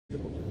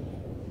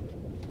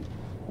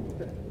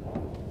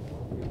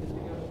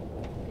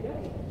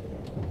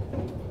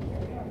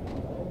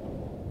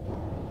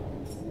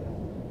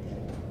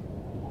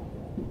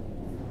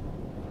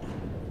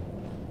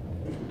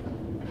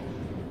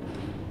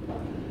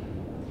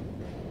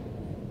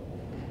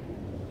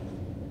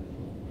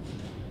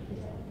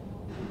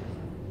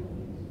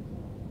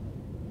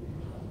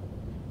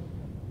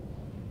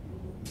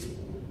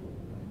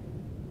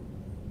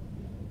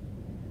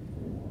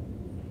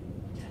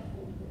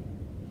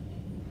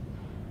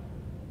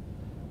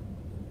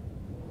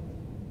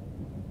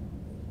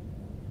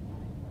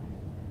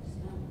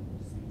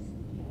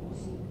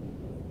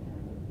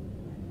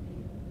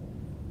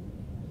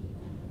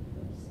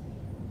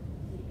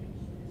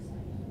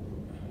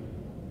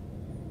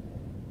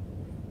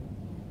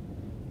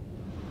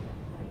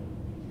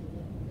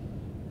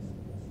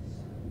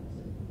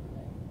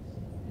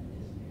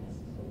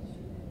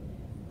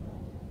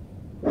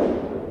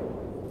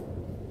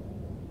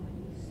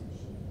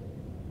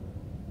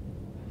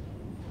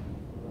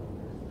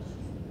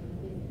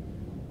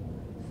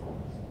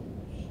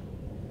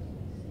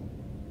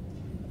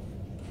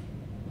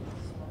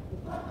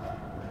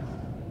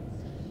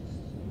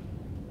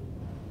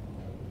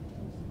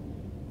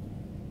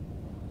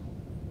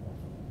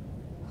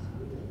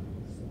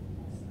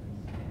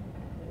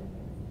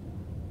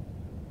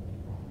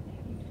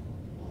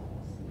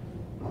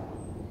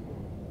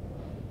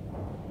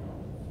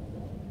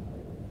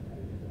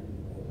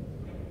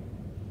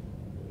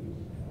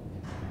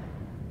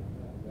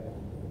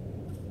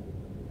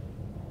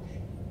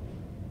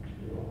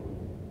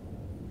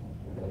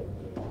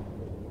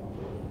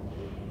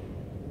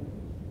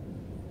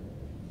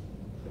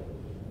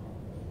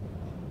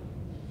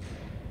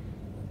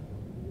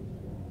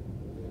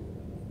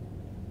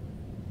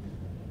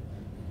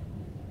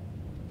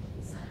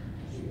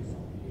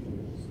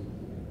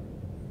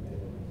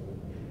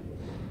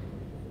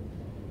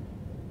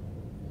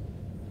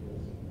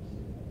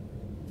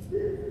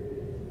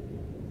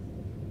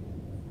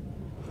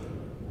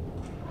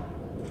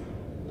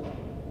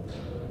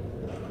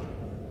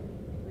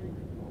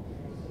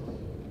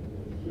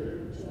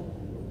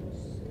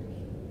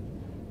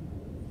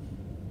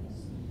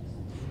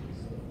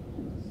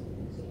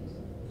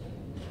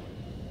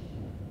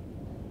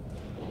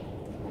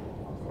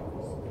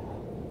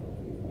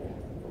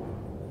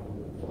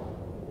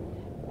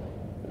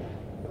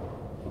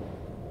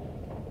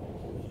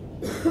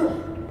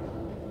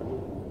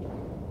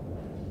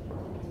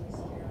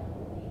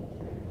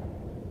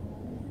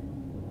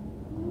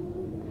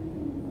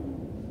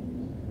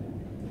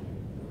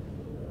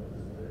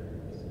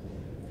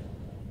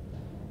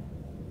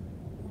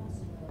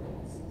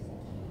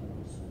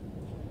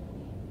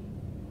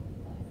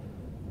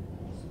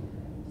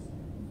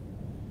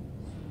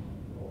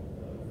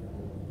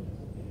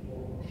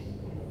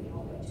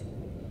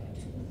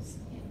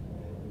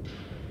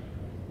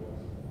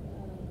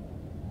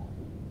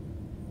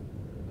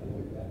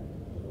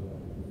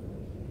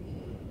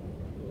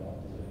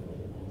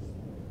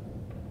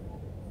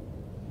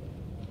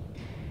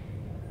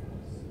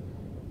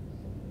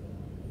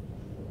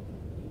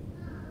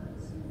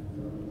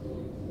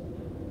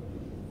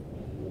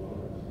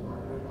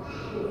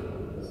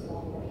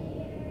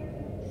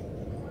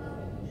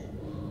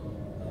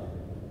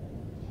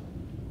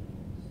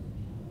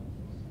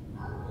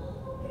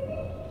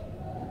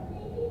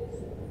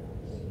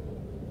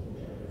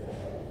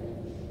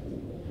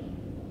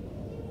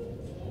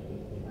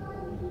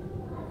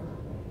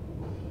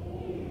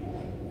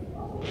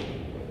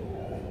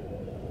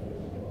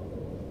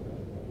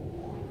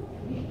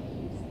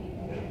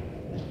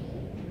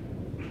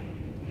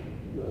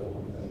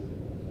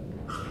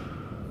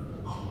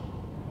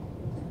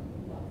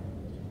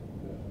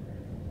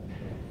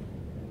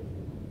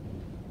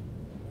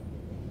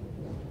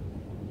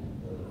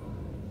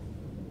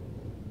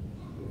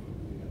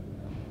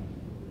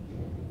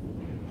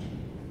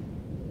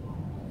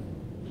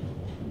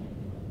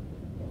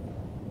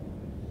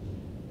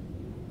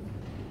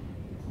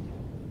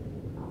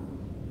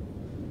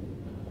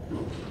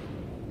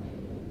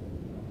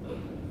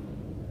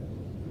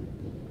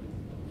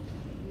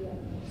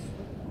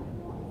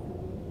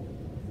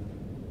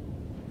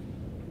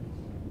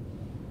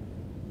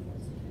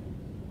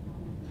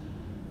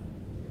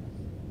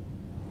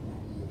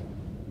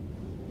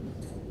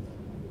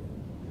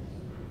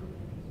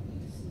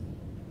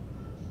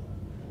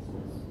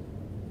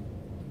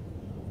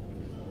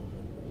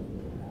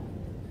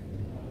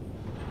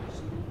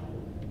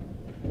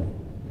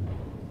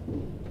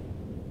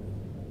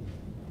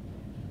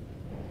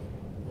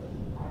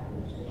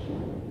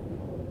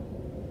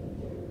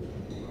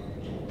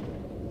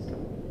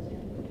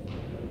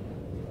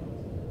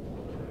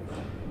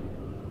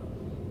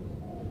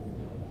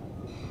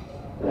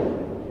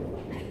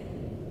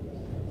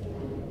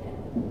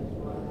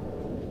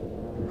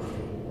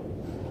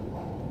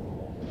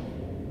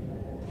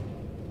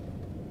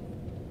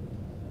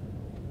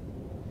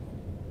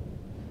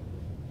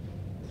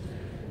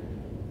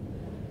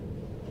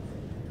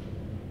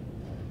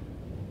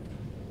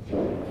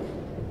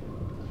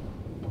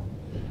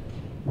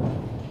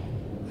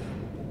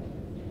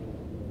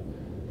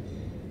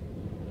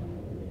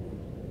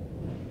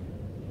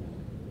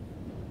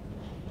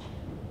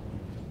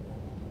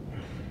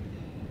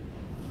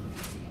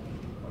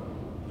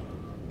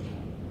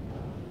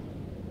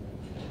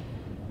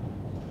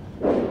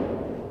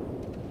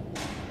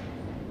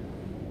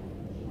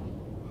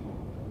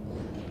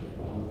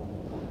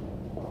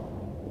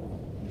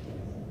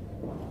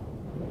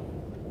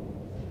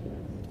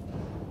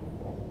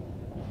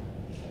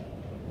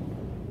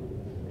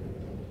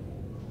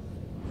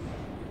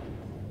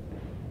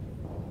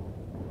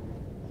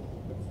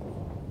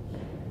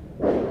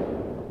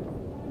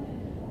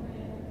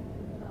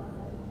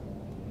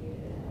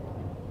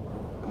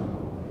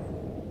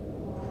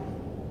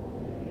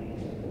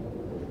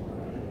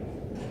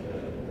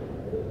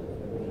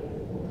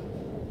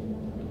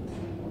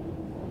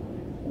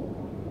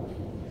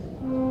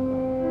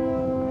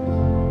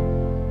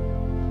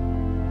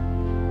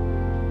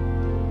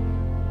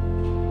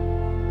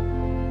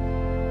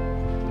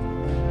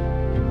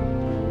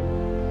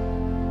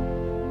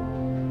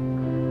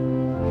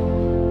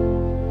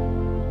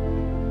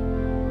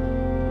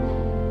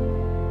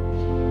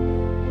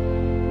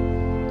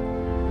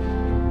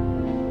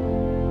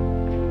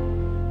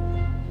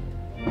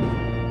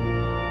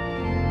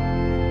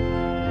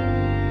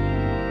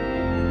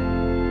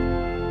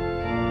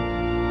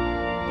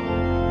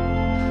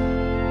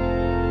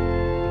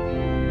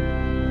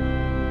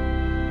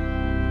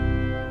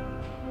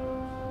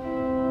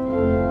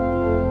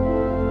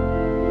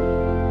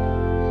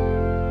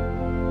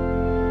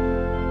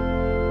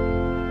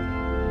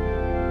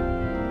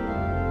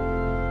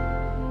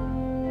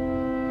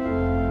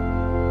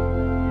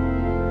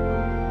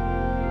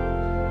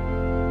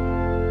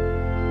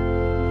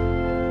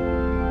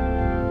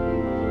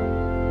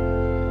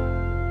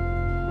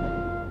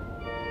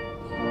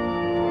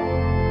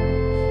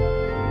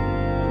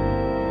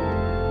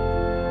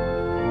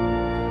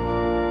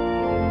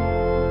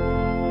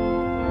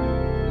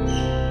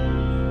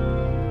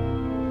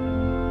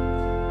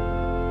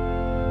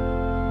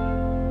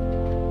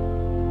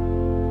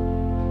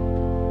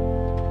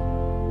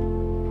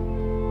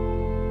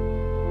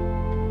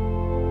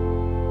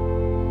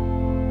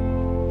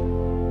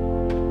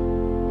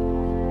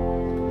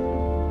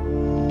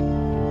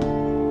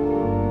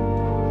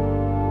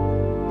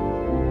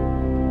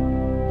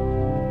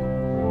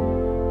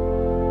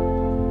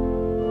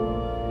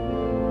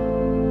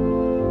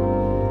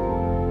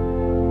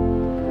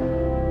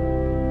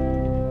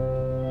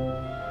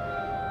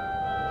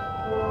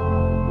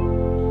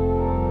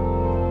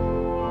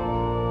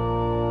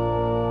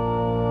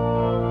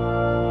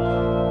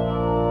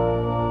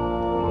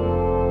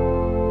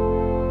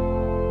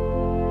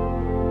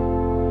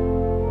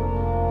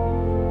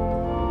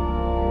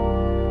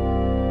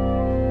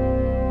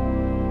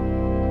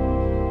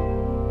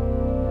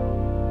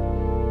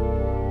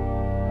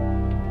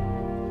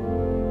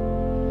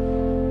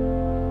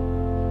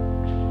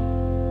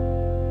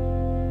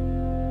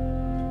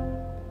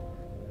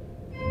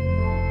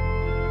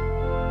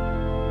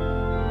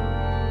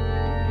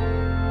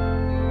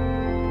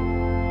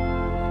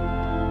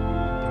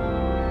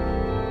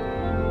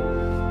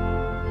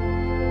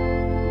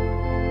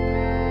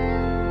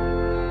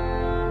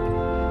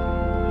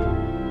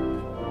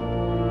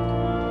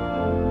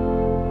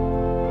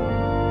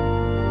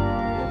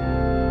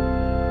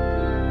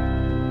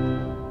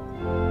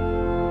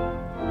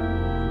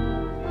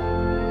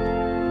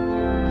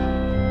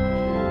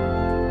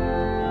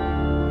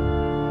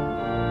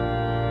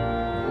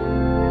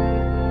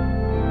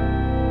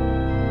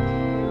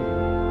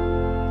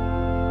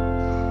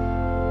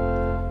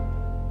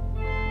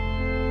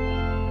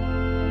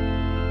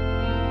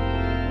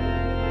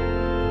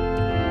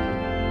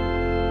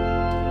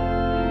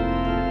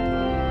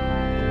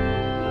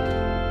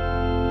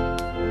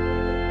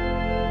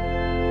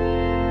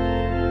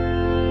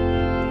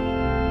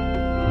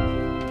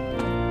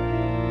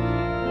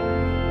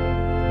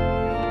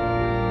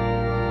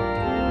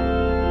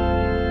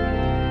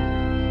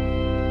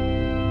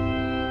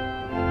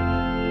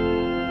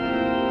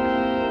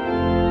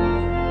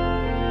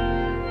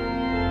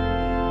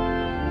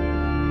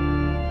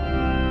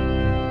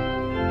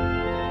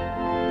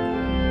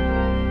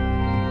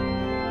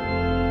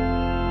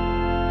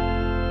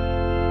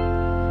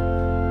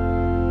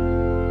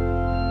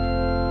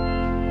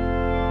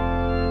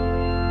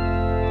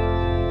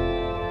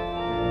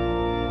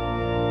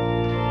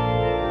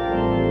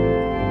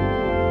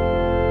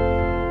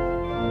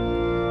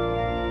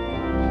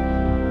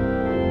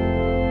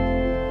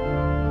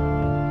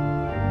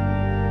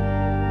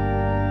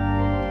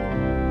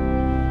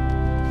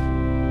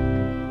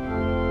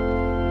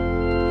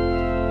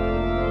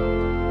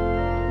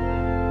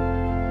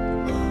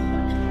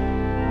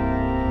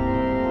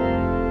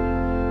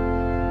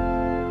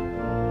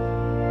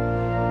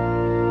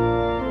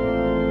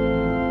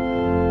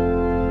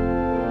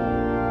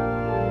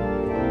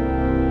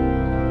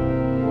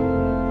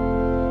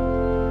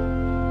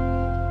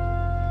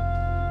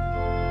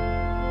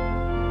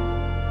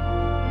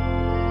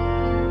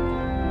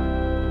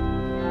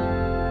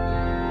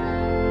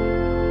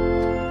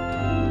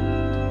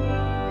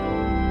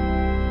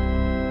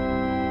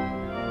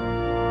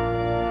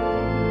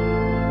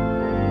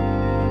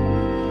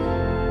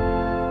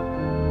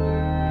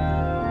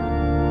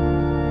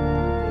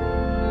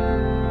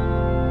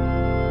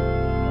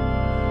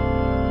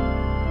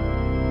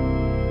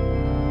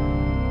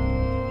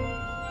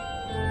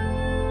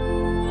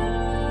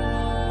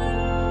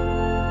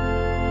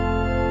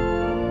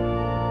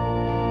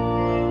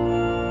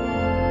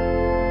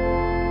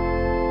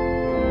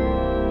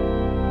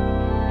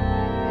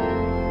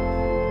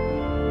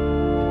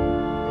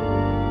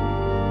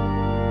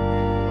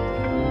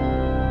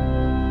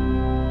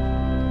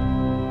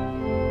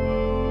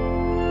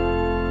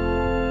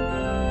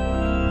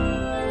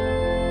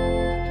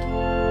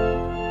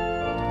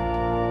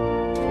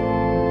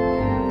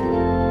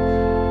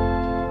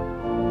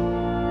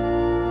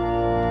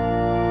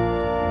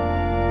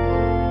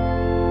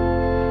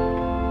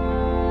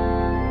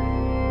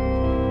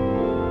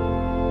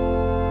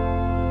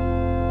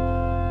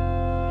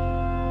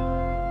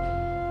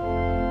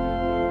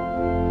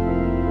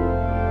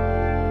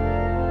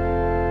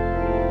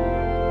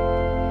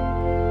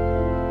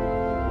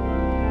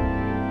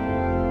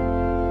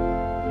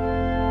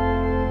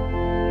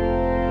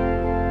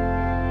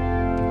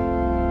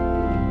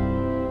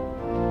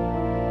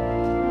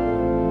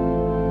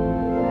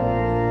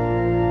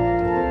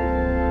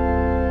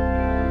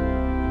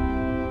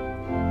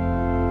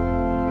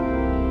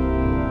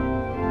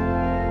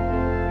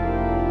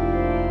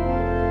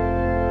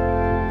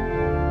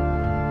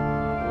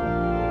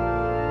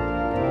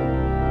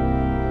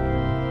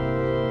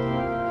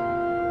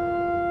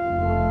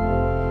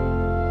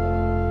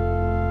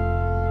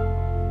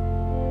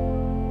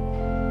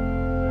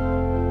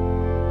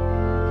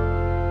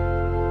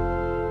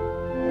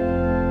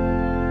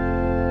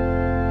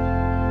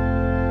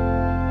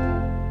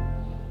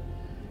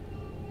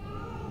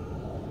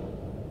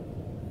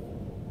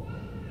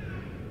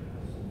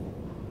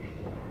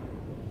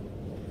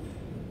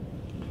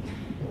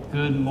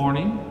Good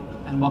morning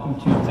and welcome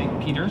to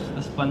St. Peter's,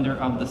 the splendor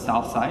of the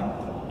South Side.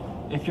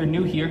 If you're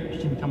new here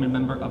to become a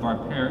member of our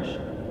parish,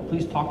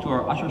 please talk to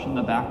our ushers in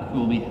the back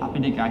who will be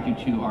happy to guide you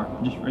to our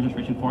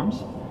registration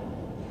forms.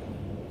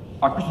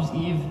 Our Christmas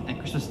Eve and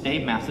Christmas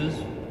Day masses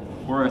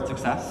were a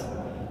success.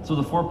 So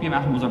the 4 p.m.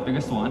 mass was our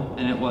biggest one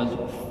and it was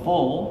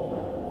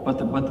full, but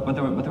there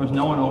was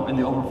no one in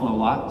the overflow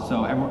lot.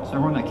 So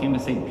everyone that came to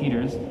St.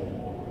 Peter's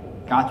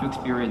got to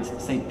experience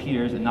St.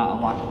 Peter's and not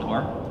a locked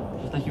door.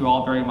 So thank you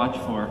all very much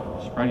for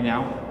spreading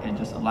out and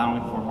just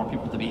allowing for more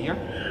people to be here.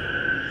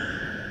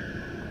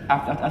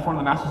 After one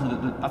of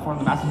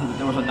the masses,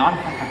 there was a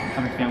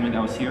non-Catholic family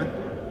that was here.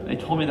 They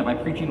told me that my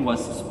preaching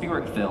was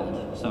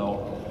spirit-filled,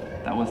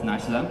 so that was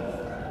nice of them.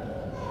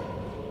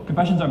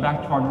 Confessions are back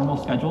to our normal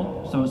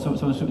schedule, so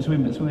it's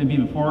going to be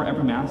before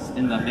every mass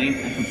in the main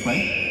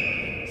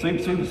entranceway. So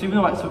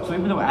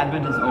even though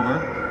Advent is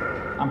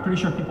over, I'm pretty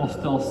sure people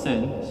still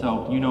sin,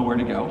 so you know where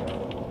to go.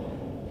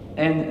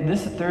 And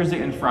this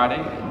Thursday and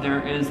Friday,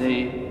 there is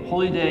a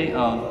holy day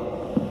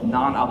of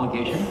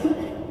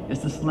non-obligation. It's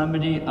the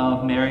Solemnity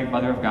of Mary,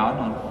 Mother of God,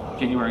 on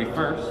January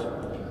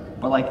 1st.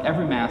 But like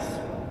every Mass,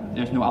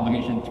 there's no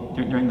obligation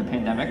during the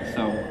pandemic,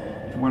 so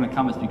if you want to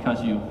come, it's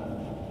because you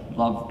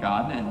love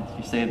God and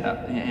you say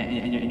that,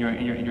 and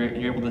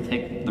you're able to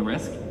take the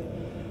risk.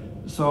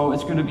 So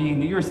it's going to be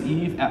New Year's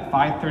Eve at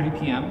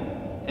 5:30 p.m.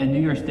 and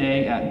New Year's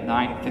Day at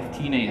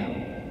 9:15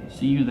 a.m.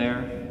 See you there,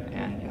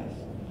 and yes,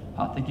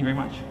 thank you very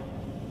much.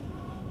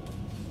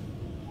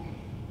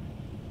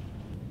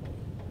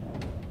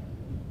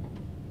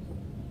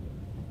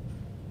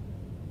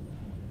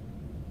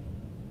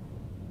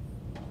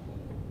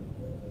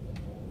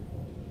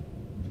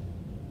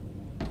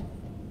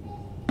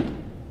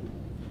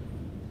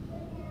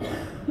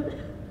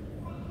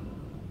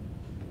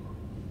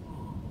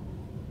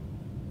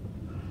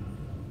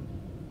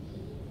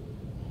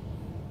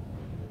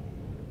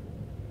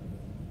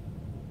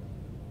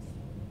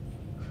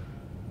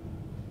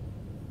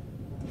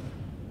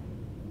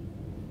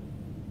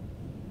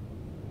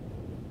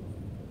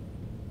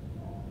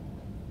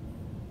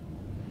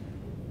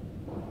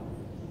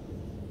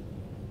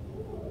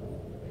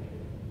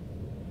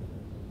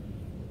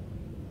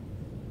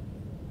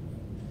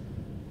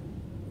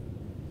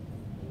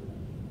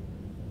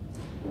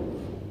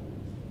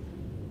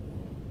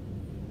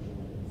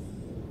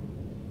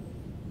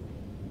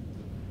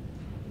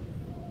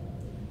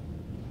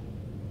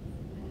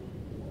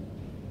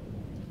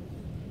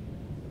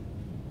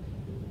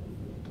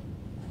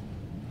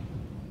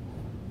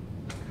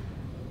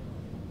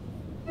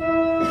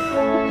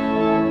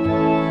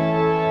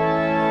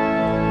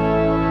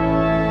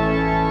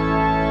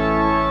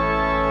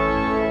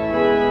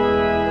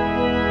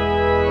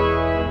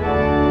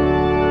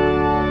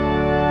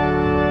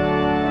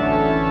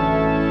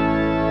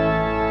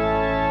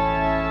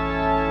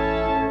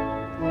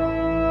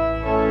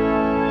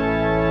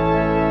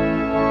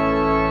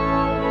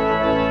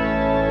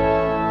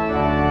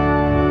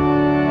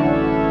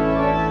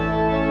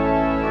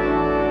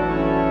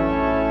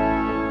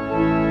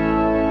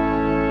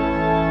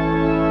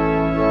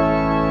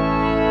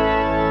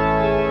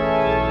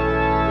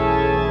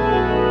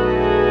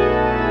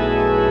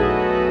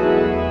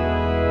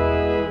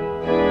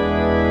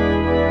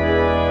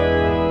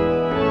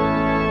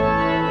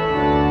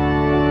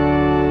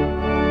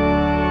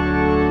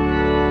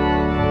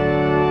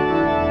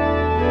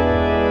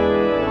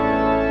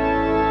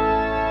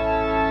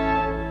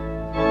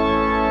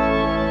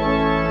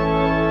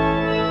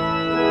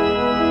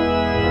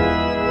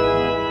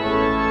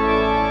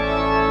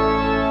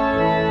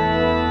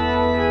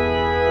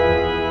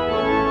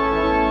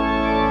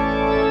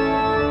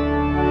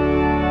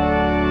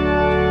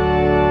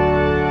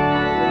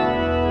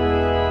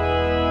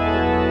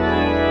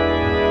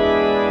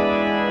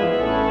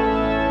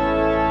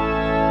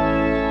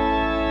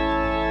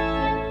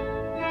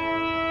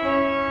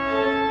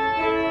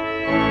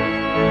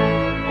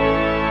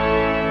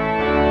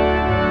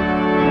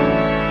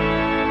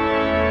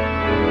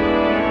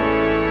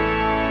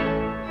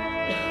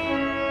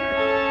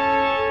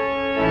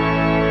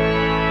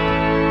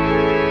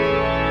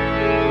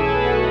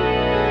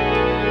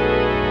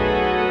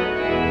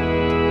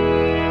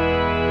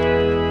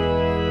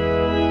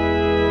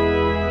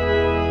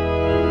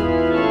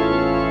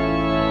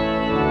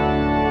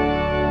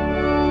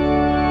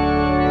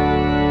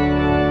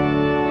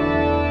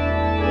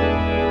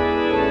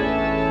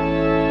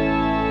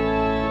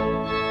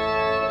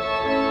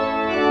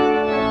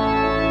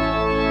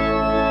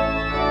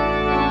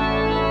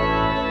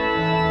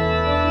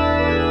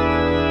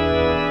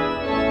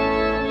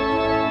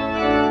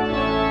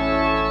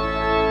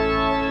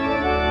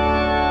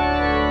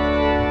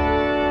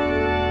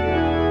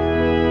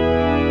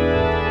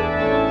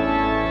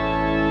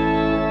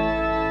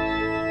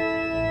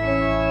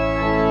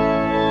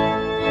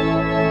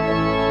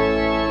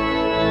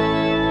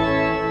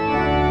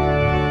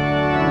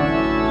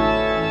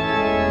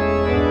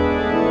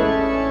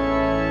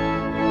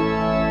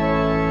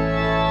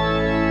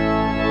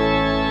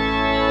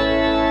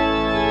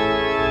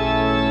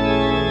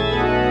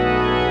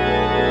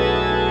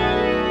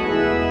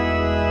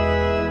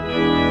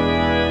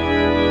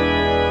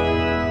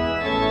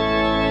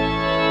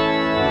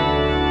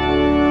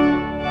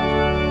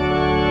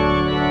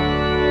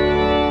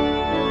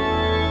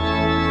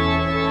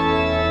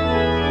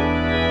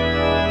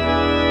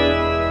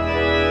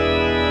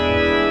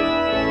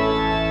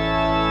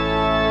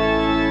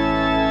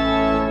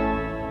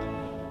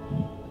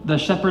 The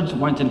shepherds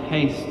went in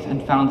haste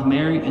and found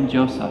Mary and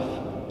Joseph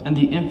and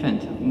the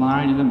infant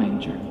lying in a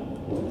manger.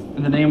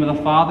 In the name of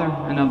the Father,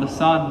 and of the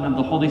Son, and of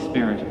the Holy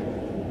Spirit.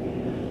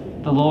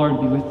 The Lord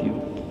be with you.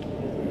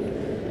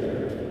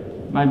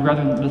 My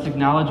brethren, let us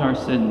acknowledge our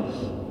sins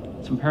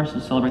as we prepare to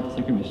celebrate the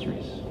sacred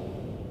mysteries.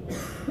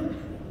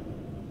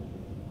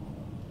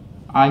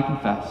 I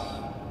confess.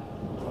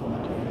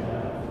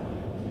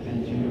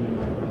 And you,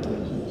 my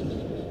brothers and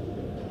sisters,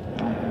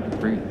 I have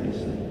greatly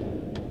sinned.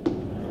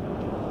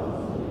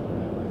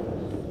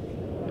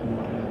 And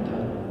what I have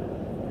done,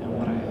 and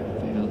what I have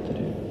failed to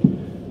do,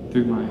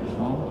 through my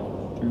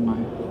fault, through my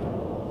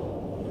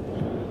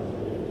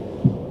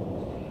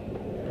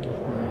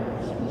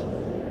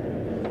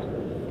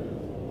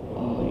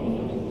all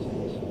angels and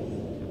saints,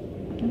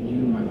 and you,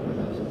 my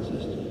brothers and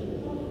sisters,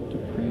 to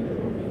pray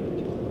for me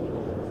too.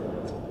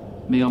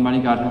 May Almighty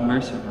God have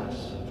mercy on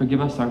us,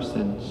 forgive us our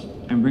sins,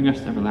 and bring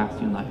us to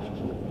everlasting life.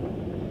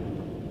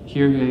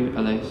 Kyrie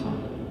eleison.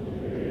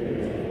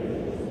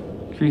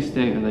 Christe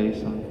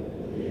eleison.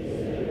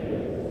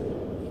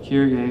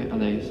 Kyrie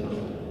eleison.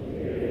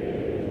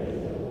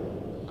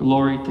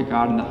 Glory to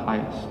God in the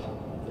highest,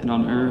 and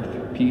on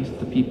earth peace to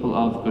the people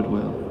of good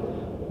will.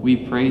 We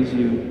praise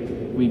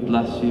you, we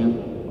bless you,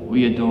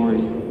 we adore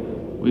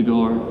you, we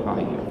glorify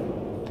you.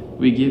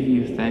 We give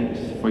you thanks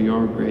for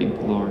your great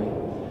glory.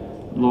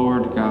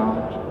 Lord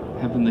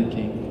God, heavenly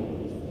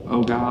King,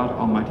 O God,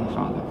 almighty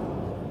Father,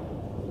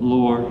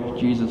 Lord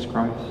Jesus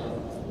Christ,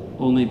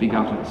 only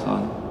begotten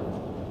Son,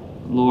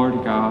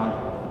 Lord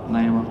God,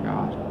 Lamb of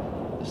God,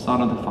 the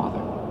Son of the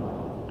Father,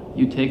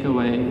 you take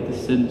away the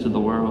sins of the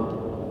world,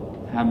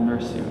 have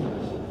mercy on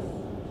us.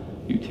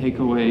 You take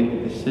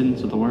away the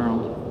sins of the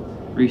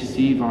world,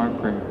 receive our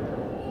prayer.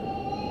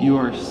 You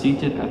are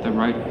seated at the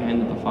right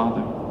hand of the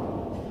Father,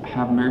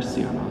 have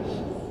mercy on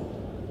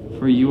us.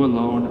 For you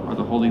alone are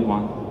the Holy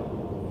One,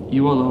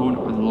 you alone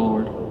are the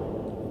Lord,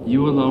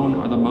 you alone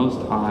are the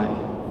Most High,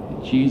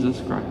 Jesus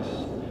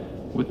Christ,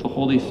 with the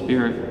Holy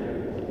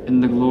Spirit,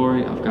 in the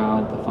glory of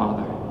God the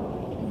Father.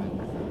 Amen.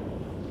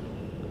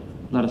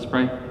 Let us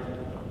pray.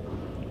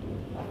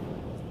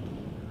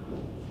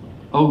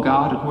 O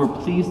God, who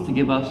are pleased to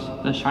give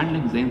us the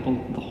shining example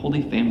of the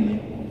Holy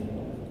Family,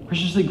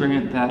 graciously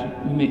grant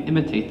that we may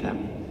imitate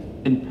them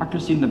in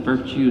practicing the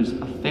virtues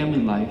of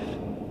family life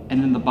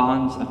and in the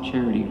bonds of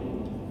charity,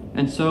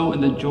 and so in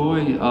the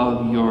joy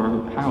of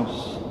your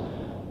house,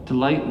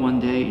 delight one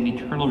day in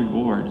eternal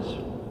rewards.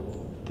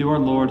 Through our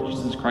Lord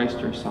Jesus Christ,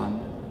 your Son,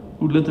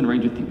 who lives and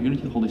reigns with you in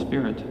unity of the Holy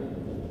Spirit,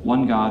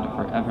 one God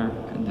forever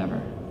and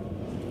ever.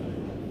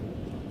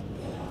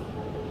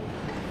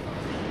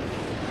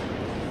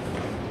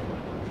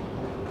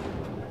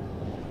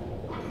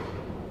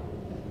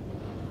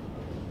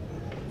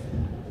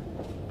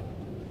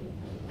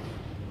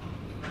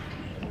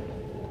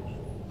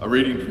 A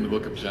reading from the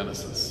book of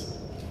Genesis.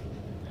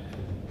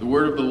 The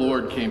word of the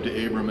Lord came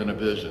to Abram in a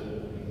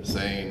vision,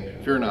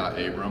 saying, "Fear not,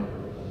 Abram,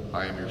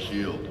 I am your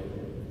shield.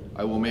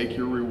 I will make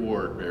your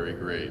reward very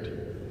great."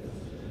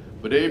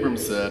 But Abram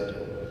said,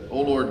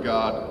 "O Lord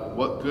God,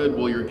 what good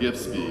will your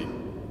gifts be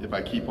if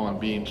I keep on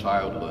being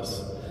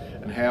childless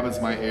and have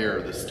as my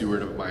heir the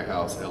steward of my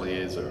house,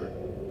 Eliezer?"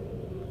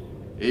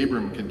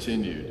 Abram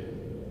continued,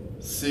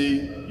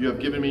 "See, you have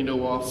given me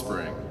no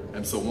offspring,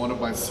 and so one of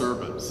my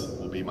servants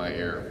will be my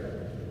heir."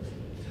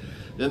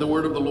 Then the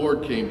word of the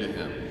Lord came to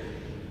him,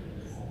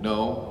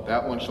 "No,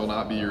 that one shall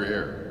not be your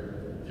heir.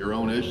 Your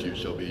own issue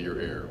shall be your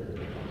heir."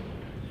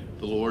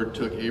 The Lord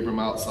took Abram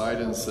outside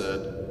and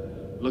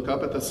said, "Look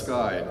up at the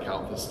sky and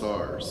count the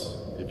stars,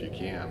 if you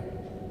can.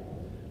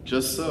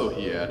 Just so,"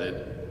 he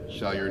added,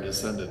 "shall your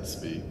descendants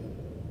be."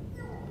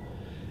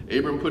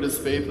 Abram put his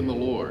faith in the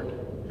Lord,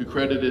 who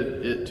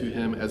credited it to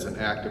him as an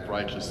act of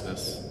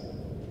righteousness.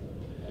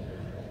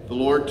 The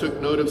Lord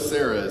took note of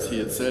Sarah as he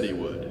had said he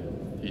would.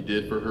 He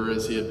did for her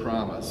as he had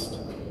promised.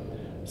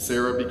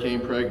 Sarah became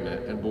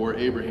pregnant and bore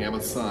Abraham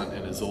a son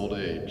in his old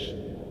age,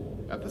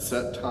 at the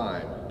set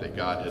time that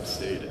God had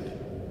stated.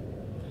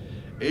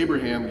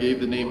 Abraham gave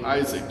the name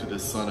Isaac to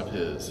this son of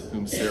his,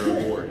 whom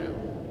Sarah bore him.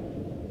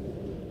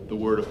 The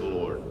word of the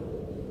Lord.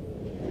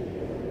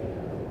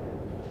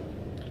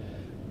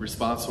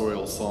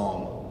 Responsorial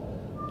Psalm.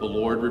 The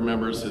Lord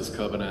remembers his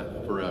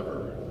covenant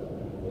forever.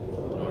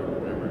 The Lord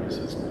remembers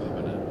his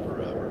covenant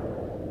forever.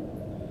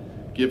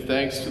 Give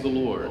thanks to the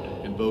Lord,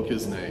 invoke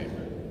his name.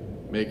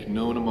 Make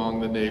known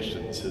among the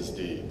nations his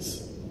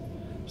deeds.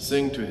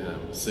 Sing to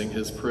him, sing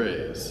his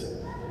praise.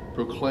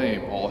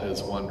 Proclaim all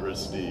his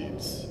wondrous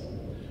deeds.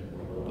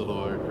 The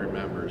Lord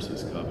remembers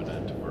his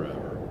covenant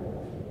forever.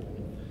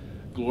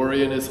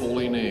 Glory in his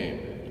holy name.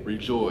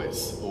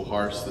 Rejoice, O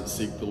hearts that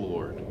seek the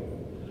Lord.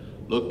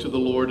 Look to the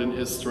Lord in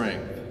his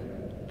strength.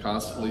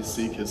 Constantly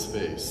seek his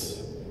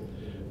face.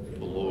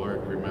 The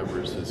Lord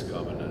remembers his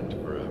covenant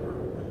forever.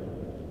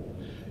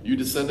 You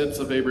descendants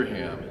of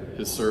Abraham,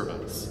 his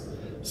servants,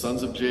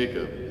 sons of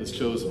Jacob, his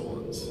chosen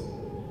ones.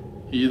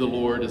 He, the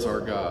Lord, is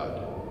our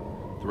God.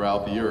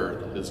 Throughout the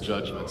earth, his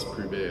judgments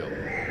prevail.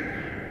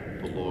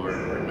 The Lord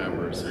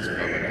remembers his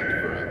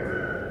covenant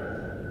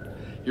forever.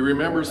 He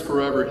remembers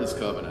forever his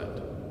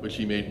covenant, which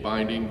he made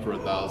binding for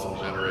 1,000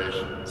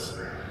 generations,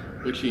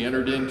 which he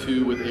entered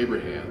into with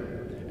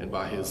Abraham, and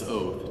by his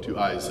oath to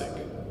Isaac.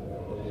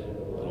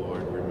 The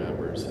Lord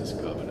remembers his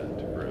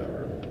covenant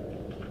forever.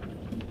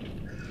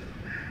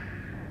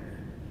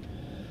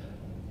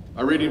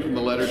 A reading from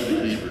the letter to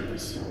the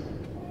Hebrews.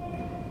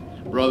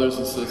 Brothers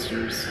and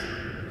sisters,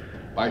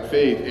 by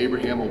faith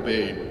Abraham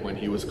obeyed when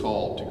he was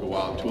called to go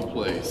out to a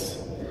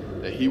place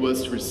that he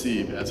was to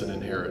receive as an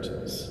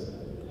inheritance.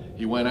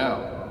 He went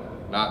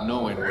out, not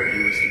knowing where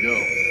he was to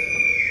go.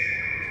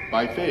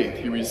 By faith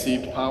he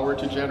received power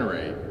to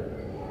generate,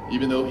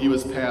 even though he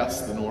was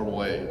past the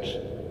normal age,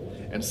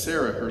 and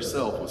Sarah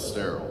herself was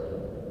sterile.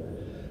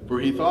 For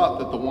he thought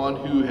that the one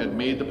who had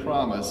made the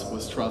promise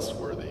was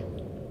trustworthy.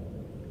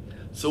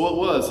 So it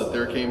was that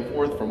there came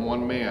forth from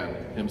one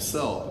man,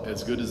 himself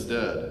as good as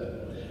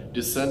dead,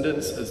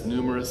 descendants as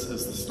numerous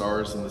as the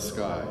stars in the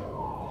sky,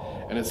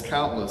 and as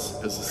countless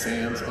as the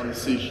sands on the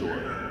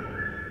seashore.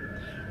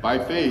 By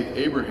faith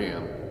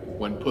Abraham,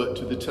 when put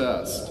to the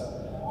test,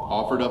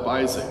 offered up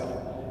Isaac,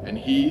 and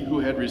he who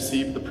had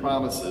received the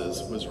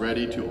promises was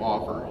ready to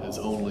offer his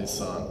only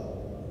son,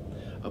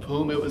 of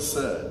whom it was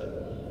said,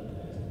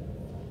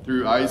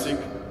 "Through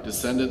Isaac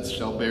descendants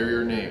shall bear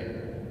your name."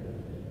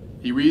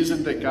 He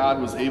reasoned that God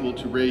was able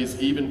to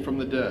raise even from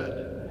the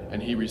dead,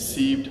 and he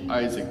received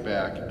Isaac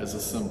back as a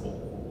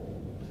symbol.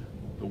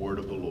 The word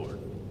of the Lord.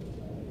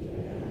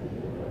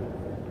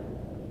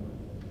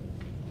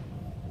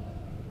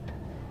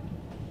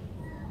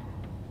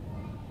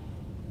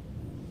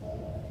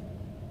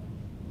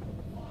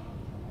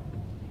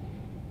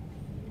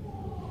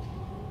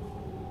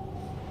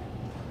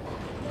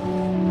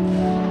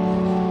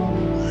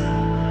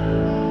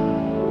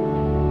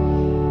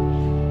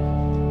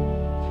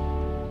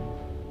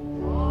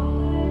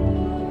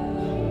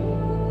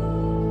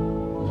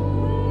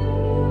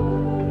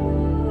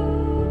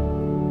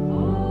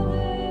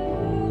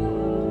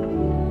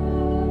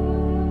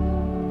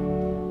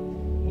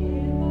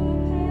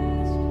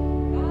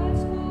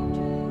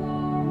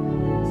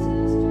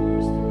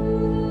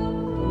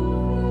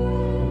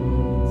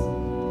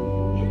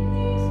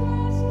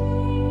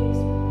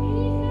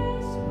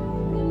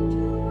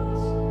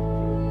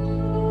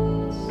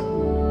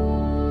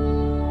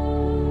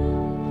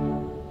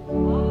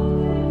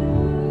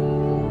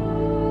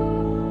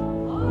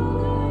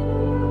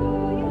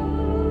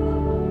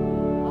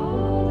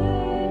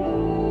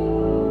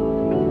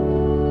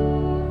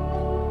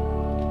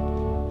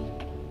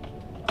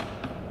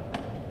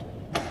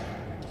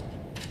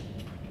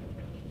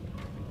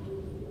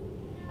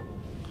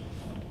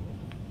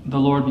 The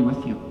Lord be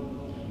with you.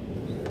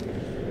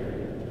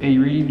 A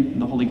reading from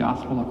the Holy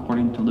Gospel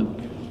according to Luke.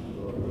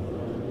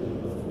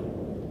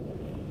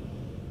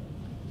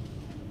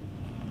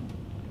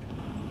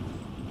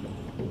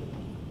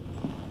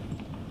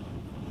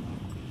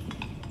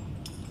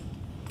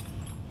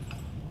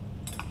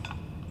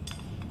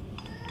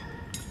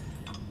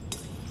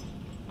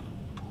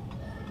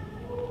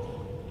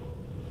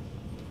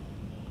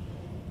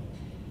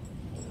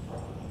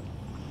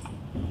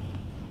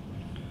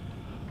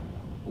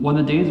 When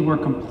the days were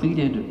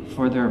completed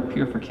for their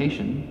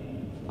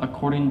purification,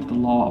 according to the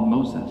law of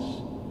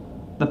Moses,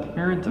 the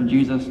parents of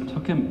Jesus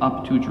took him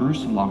up to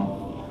Jerusalem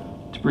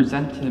to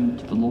present him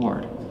to the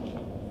Lord,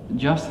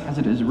 just as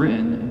it is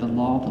written in the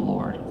law of the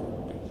Lord.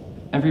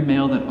 Every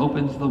male that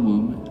opens the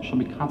womb shall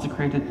be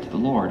consecrated to the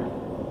Lord,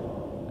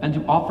 and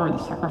to offer the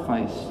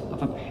sacrifice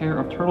of a pair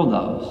of turtle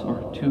doves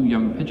or 2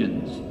 young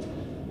pigeons,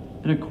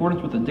 in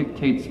accordance with the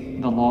dictates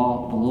of the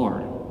law of the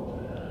Lord.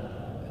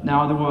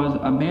 Now there was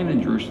a man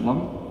in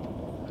Jerusalem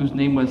whose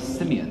name was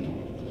Simeon.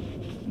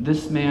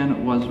 This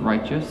man was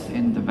righteous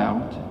and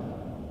devout,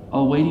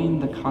 awaiting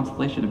the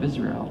consolation of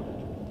Israel,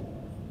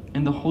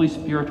 and the Holy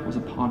Spirit was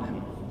upon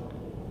him.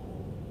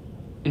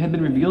 It had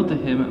been revealed to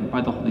him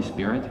by the Holy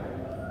Spirit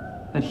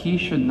that he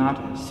should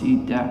not see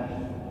death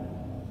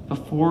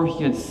before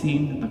he had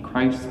seen the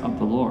Christ of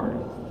the Lord.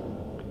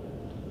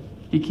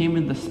 He came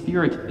in the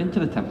Spirit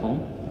into the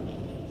temple,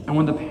 and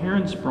when the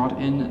parents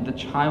brought in the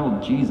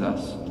child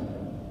Jesus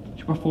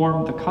to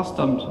perform the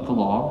customs of the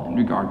law in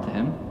regard to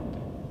him,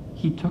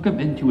 he took him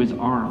into his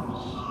arms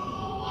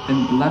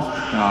and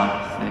blessed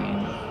God,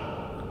 saying,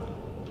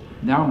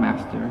 "Now,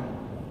 Master,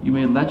 you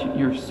may let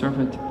your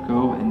servant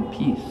go in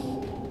peace,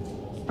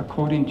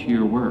 according to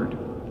your word.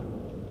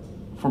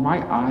 For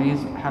my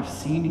eyes have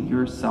seen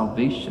your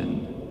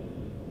salvation,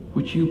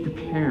 which you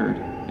prepared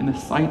in the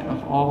sight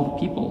of all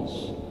the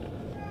peoples,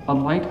 a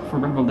light for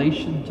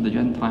revelation to the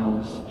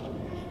Gentiles,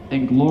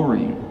 and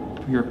glory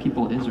for your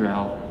people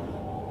Israel."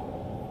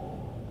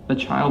 The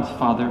child's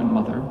father and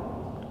mother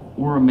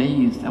were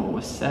amazed at what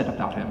was said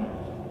about him.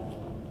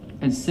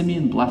 And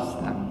Simeon blessed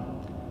them,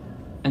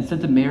 and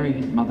said to Mary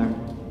his mother,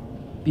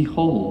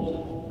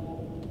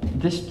 "Behold,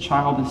 this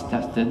child is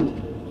destined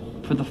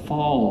for the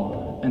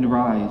fall and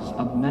rise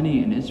of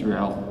many in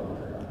Israel,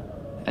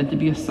 and to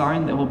be a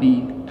sign that will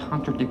be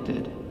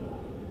contradicted.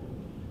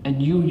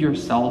 And you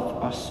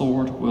yourself a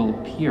sword will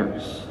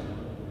pierce,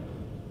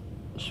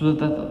 so that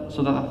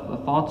the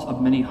thoughts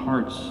of many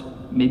hearts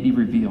may be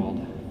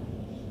revealed.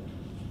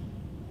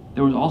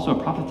 There was also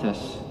a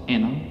prophetess,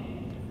 Anna,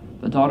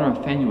 the daughter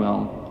of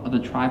Phanuel of the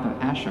tribe of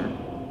Asher.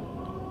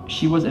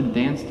 She was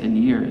advanced in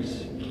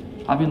years,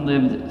 having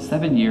lived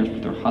 7 years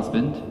with her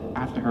husband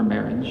after her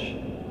marriage,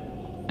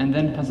 and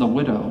then as a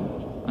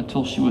widow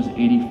until she was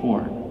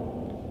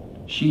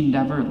 84. She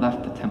never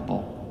left the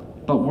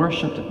temple, but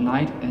worshipped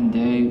night and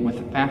day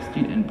with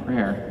fasting and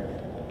prayer.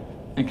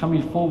 And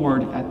coming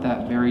forward at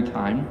that very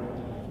time,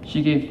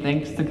 she gave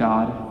thanks to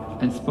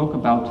God and spoke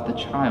about the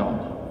child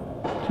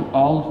to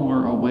all who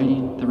were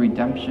awaiting the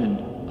redemption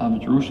of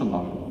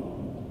Jerusalem.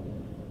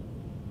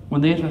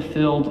 When they had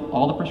fulfilled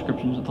all the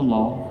prescriptions of the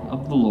law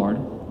of the Lord,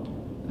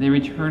 they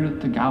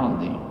returned to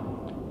Galilee,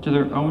 to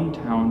their own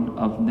town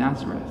of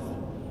Nazareth.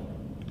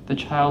 The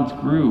child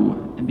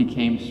grew and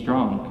became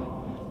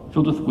strong,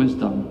 filled with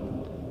wisdom,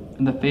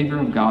 and the favor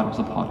of God was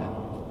upon him.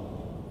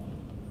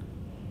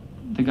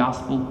 The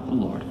Gospel of the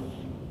Lord.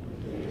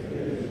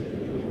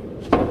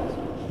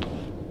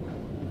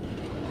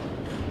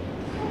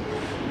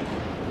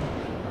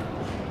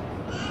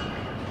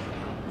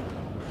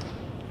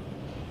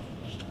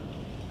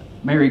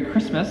 Merry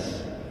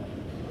Christmas.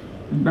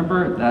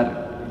 Remember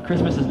that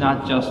Christmas is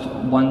not just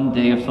one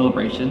day of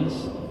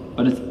celebrations,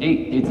 but it's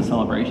 8 days of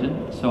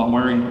celebration. So I'm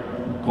wearing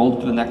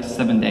gold for the next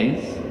 7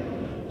 days.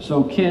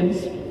 So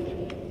kids,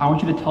 I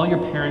want you to tell your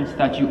parents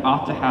that you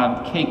ought to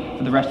have cake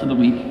for the rest of the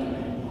week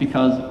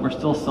because we're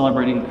still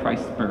celebrating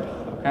Christ's birth,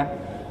 okay?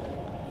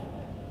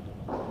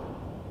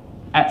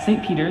 At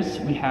St. Peter's,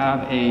 we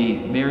have a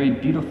very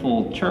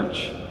beautiful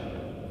church.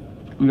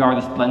 We are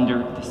the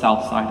splendor of the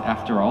south side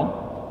after all.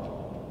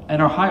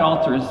 And our high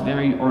altar is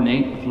very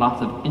ornate with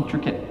lots of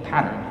intricate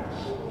patterns.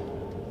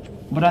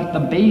 But at the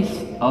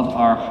base of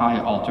our high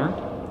altar,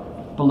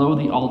 below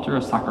the altar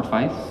of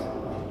sacrifice,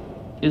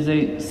 is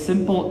a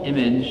simple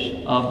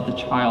image of the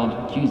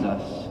child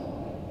Jesus.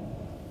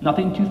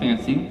 Nothing too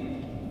fancy,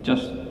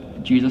 just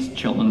Jesus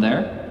chilling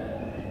there.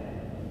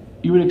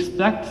 You would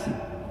expect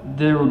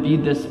there would be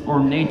this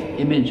ornate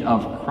image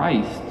of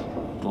Christ,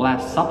 the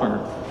Last Supper,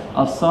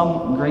 of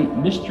some great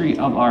mystery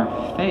of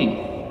our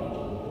faith.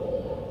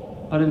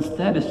 But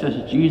instead, it's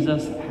just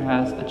Jesus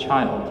as a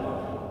child.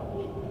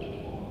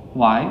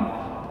 Why?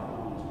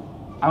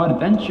 I would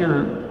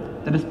venture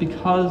that it's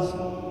because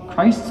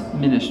Christ's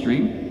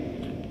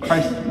ministry,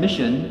 Christ's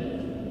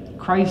mission,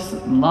 Christ's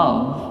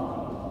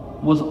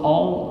love was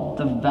all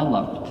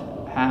developed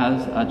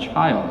as a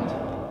child.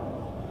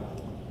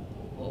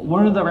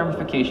 One of the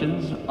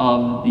ramifications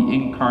of the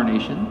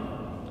incarnation,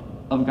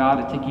 of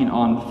God taking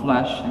on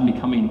flesh and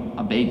becoming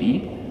a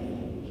baby,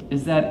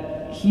 is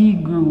that he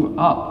grew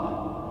up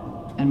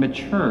and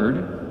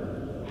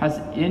matured as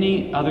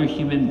any other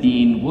human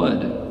being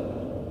would.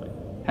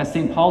 As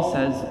St. Paul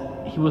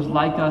says, he was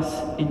like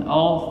us in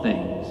all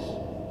things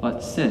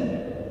but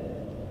sin.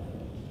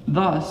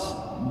 Thus,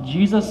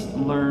 Jesus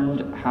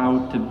learned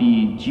how to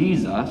be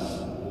Jesus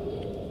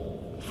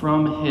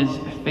from his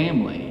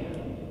family.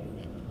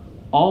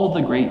 All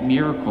the great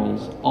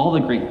miracles, all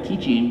the great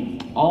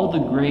teaching, all the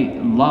great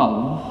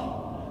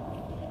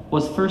love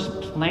was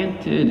first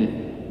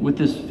planted with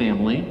his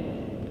family,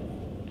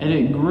 and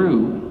it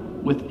grew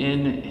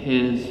within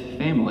his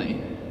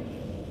family.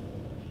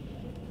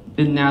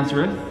 In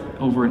Nazareth,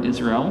 over in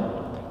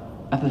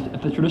Israel,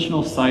 at the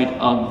traditional site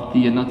of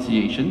the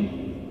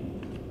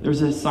Annunciation,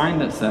 there's a sign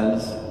that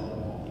says,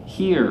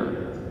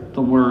 "Here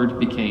the Word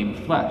became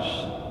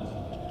flesh."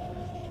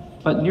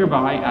 But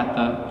nearby, at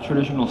the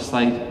traditional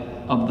site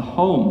of the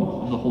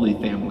home of the Holy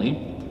Family,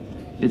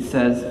 it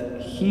says,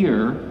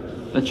 "Here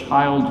the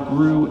child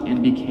grew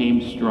and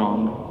became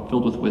strong,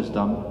 filled with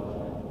wisdom,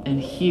 and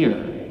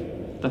here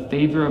the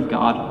favor of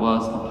God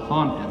was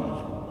upon him."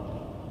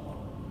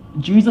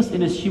 Jesus,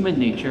 in his human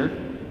nature,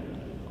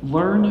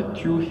 learned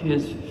through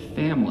his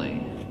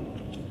family.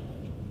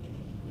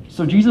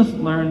 So Jesus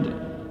learned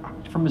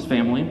from his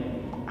family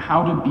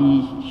how to be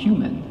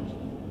human.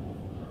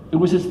 It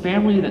was his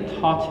family that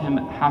taught him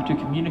how to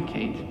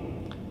communicate.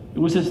 It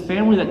was his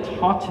family that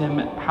taught him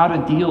how to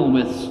deal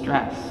with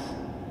stress.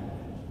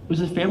 It was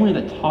his family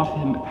that taught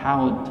him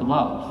how to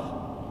love.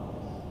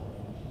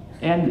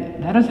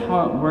 And that is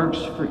how it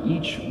works for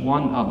each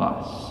one of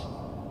us.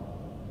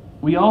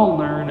 We all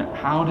learn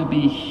how to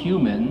be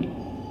human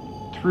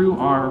through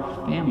our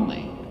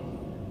family.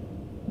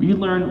 We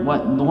learn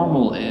what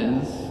normal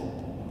is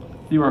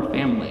through our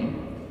family.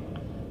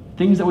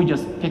 Things that we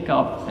just pick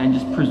up and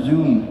just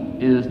presume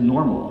is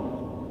normal.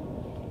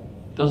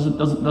 Does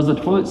the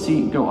toilet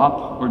seat go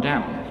up or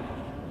down?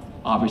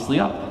 Obviously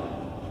up.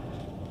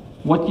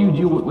 What do you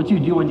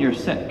do when you're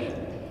sick?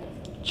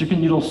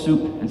 Chicken noodle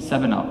soup and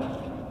 7-Up.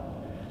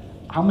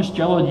 How much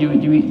Jell-O do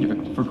you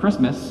eat for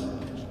Christmas?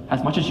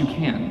 As much as you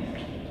can.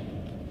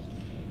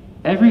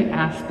 Every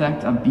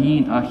aspect of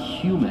being a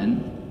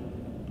human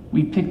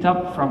we picked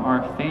up from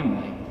our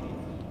family.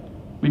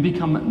 We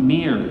become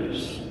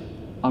mirrors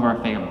of our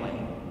family,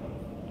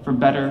 for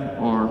better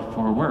or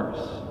for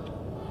worse.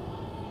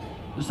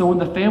 So when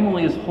the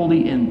family is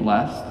holy and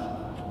blessed,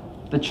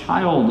 the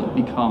child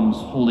becomes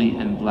holy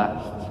and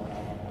blessed.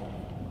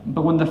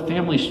 But when the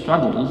family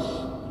struggles,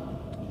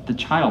 the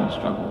child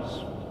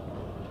struggles.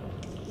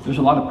 There's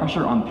a lot of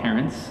pressure on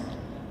parents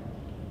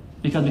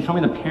because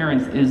becoming a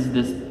parent is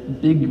this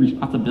big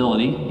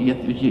responsibility. You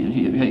have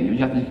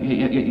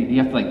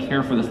to like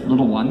care for this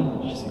little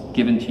one just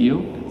given to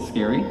you. It's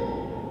scary.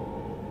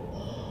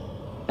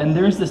 And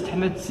there's this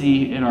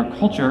tendency in our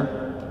culture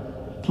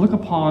to look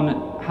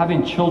upon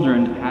having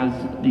children as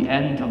the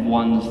end of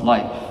one's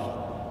life.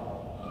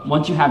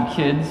 Once you have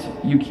kids,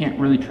 you can't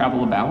really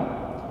travel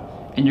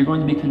about, and you're going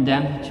to be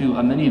condemned to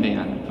a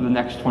minivan for the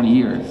next 20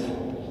 years.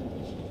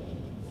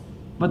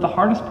 But the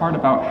hardest part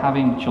about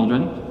having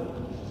children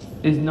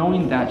is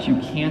knowing that you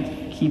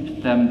can't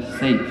keep them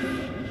safe.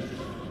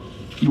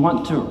 You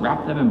want to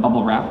wrap them in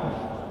bubble wrap,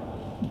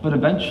 but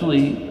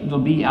eventually they'll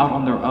be out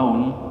on their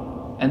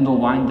own and they'll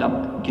wind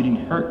up getting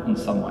hurt in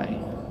some way.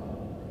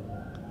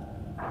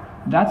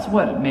 That's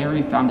what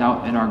Mary found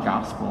out in our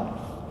gospel,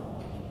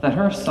 that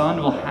her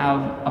son will have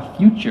a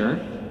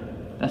future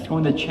that's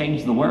going to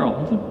change the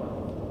world,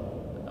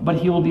 but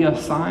he will be a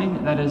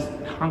sign that is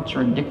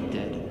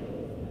contradicted.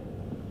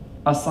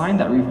 A sign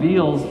that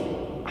reveals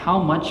how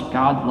much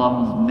God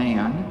loves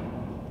man,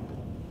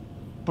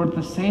 but at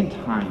the same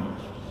time,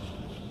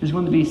 is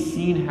going to be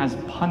seen as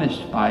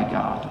punished by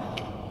God.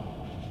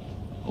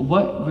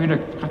 What greater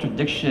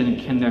contradiction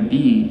can there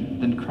be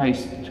than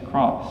Christ's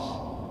cross?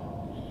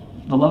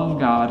 The love of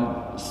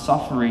God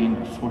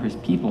suffering for his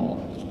people.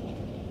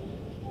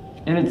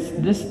 And it's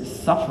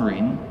this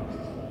suffering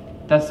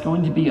that's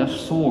going to be a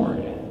sword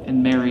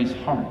in Mary's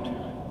heart.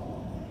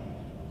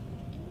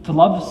 To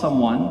love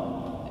someone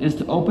is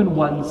to open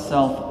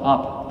oneself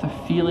up to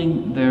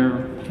feeling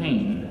their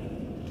pain.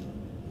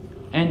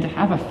 And to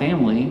have a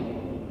family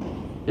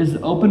is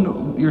to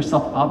open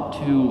yourself up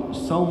to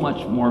so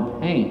much more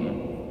pain.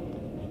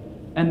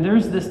 And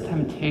there's this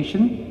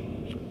temptation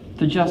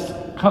to just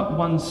cut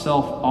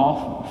oneself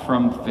off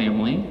from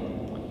family,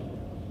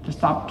 to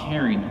stop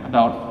caring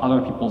about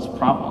other people's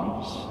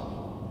problems.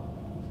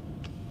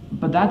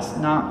 But that's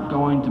not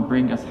going to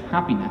bring us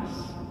happiness,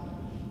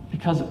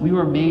 because we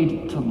were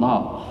made to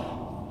love.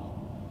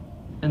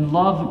 And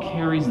love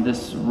carries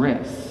this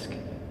risk.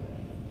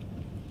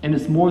 And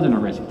it's more than a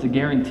risk, it's a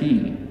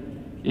guarantee.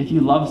 If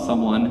you love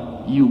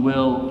someone, you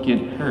will get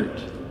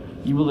hurt.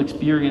 You will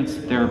experience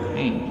their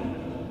pain.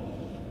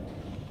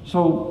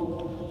 So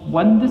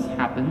when this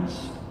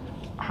happens,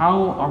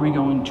 how are we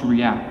going to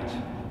react?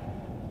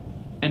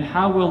 And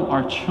how will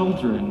our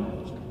children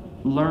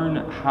learn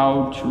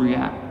how to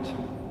react?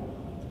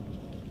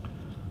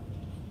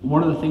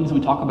 One of the things we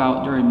talk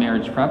about during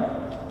marriage prep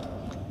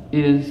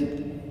is,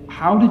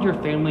 how did your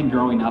family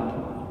growing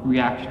up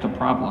react to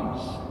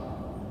problems?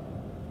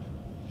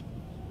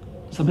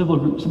 Some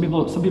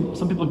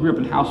people grew up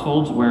in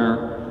households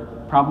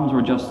where problems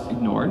were just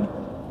ignored.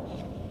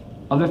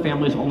 Other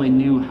families only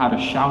knew how to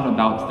shout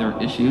about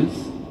their issues.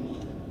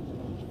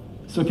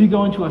 So if you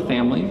go into a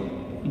family,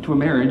 into a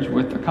marriage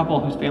with a couple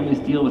whose families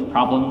deal with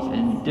problems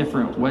in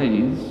different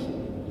ways,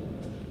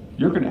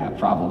 you're going to have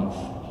problems.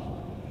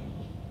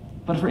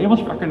 But if we're able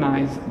to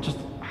recognize just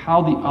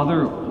how the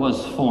other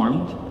was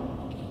formed,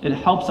 it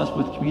helps us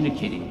with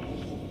communicating.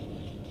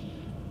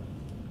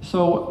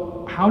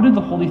 So, how did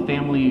the Holy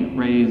Family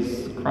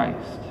raise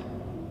Christ?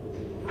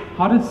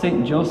 How did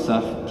St.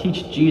 Joseph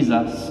teach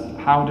Jesus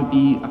how to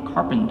be a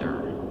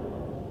carpenter?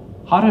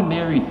 How did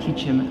Mary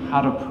teach him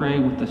how to pray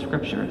with the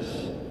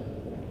scriptures?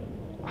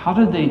 How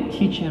did they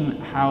teach him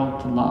how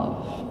to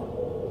love?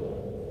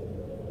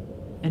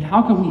 And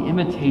how can we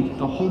imitate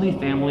the Holy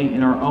Family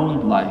in our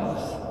own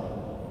lives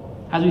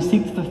as we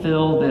seek to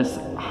fulfill this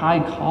high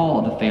call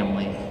of the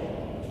family,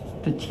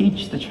 to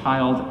teach the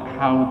child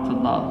how to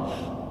love,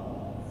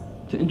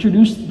 to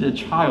introduce the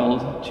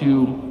child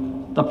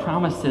to the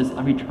promises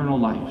of eternal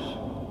life?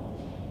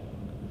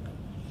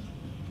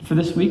 For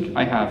this week,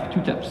 I have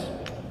 2 tips.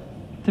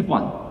 Tip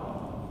 1.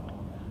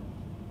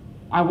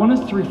 I want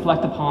us to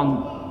reflect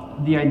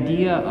upon the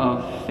idea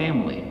of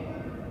family.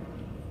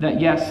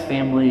 That yes,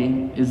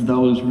 family is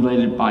those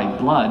related by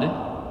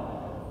blood,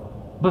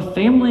 but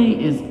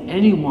family is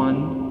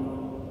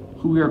anyone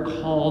who we are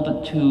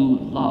called to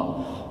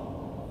love.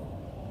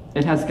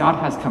 And as God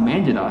has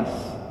commanded us,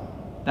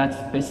 that's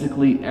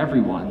basically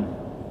everyone.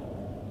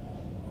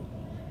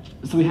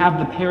 So we have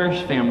the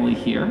parish family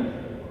here.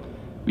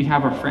 We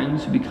have our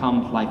friends who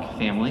become like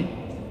family.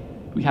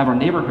 We have our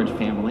neighborhood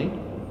family.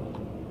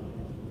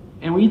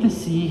 And we need to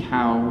see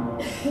how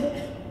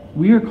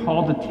we are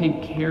called to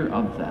take care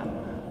of them,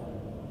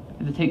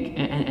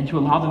 and to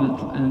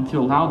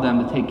allow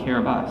them to take care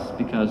of us,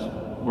 because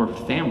we're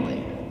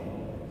family.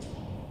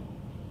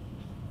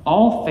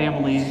 All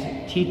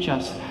families teach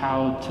us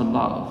how to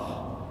love.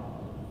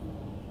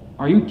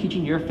 Are you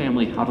teaching your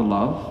family how to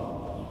love?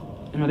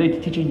 And are they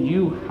teaching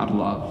you how to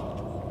love?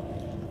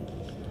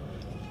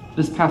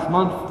 This past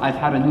month, I've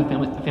had a new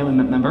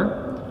family member.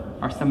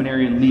 Our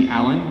seminarian, Lee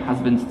Allen, has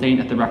been staying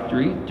at the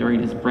rectory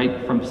during his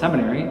break from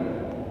seminary.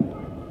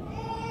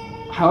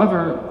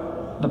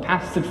 However, the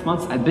past 6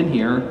 months I've been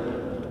here,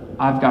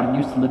 I've gotten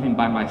used to living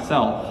by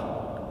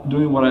myself,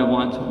 doing what I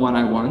want when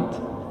I want.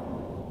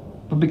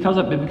 But because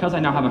I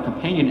now have a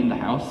companion in the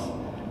house,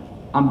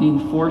 I'm being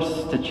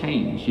forced to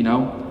change,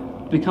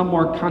 become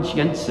more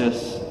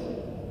conscientious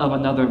of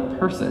another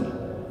person.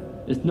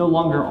 It's no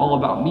longer all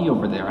about me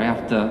over there. I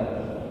have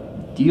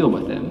to deal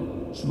with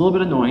him. It's a little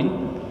bit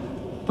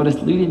annoying, but it's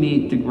leading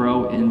me to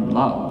grow in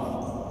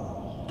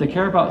love, to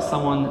care about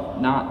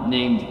someone not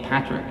named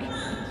Patrick.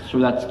 So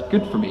that's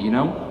good for me,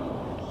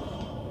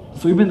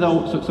 So even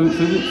though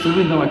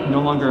I can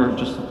no longer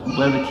just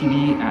wear the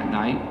TV at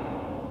night,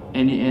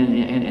 and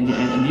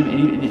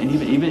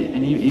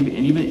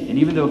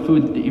even though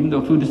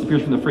food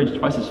disappears from the fridge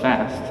twice as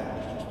fast,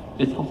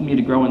 it's helping me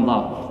to grow in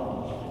love.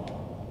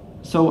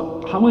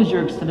 So how is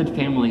your extended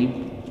family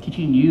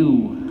teaching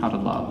you how to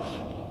love?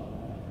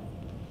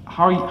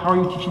 How are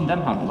you teaching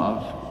them how to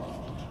love?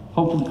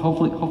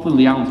 Hopefully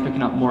Leon's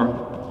picking up more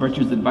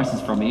virtues and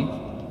vices from me.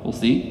 We'll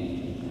see.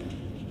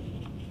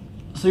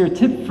 So your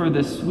tip for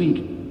this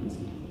week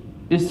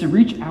is to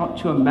reach out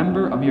to a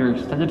member of your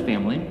extended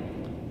family,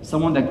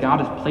 someone that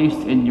God has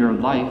placed in your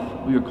life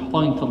who you're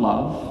calling to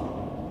love,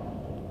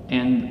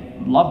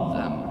 and love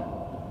them.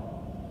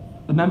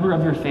 The member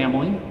of your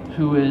family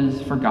who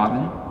is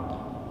forgotten,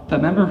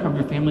 that member of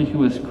your family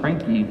who is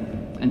cranky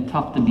and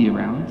tough to be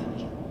around,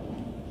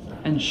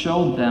 and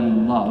show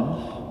them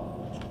love,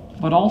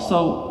 but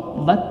also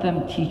let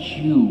them teach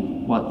you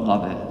what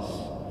love is.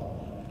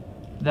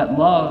 That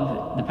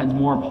love depends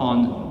more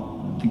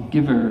upon the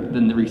giver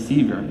than the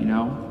receiver,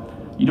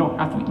 You don't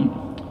have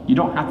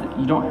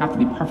to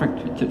be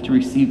perfect to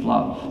receive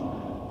love.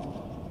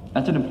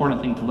 That's an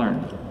important thing to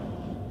learn.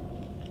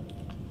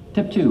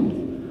 Tip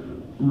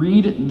 2,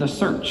 read The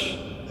Search.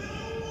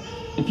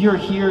 If you're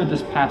here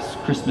this past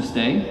Christmas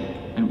Day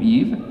and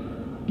Eve,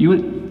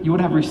 you would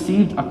have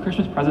received a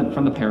Christmas present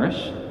from the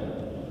parish,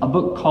 a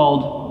book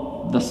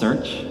called The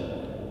Search.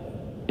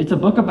 It's a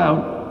book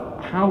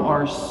about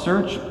our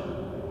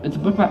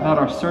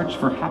search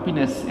for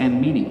happiness and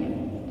meaning.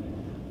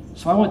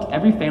 So I want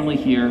every family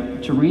here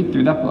to read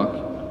through that book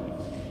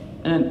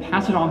and then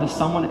pass it on to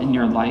someone in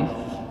your life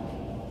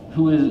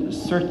who is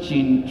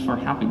searching for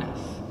happiness,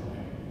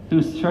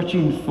 who's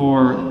searching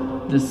for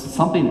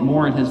something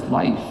more in his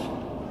life.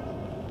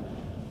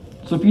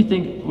 So if you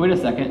think, wait a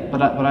second,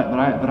 but I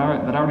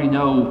already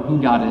know who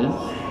God is.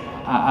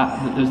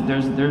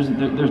 There's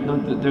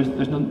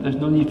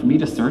no need for me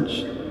to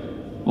search.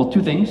 Well,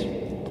 two things.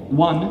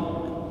 One,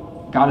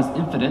 God is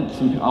infinite,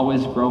 so we can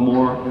always grow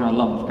more in our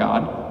love of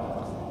God.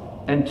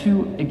 And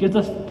two, it gives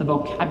us the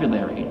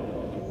vocabulary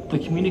to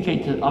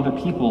communicate to other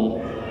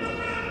people,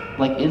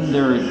 like in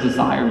their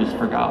desires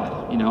for God.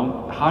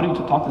 How do you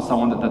talk to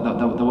someone that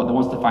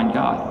wants to find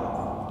God?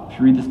 If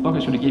you read this book,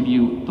 it's going to give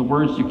you the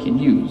words you can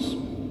use.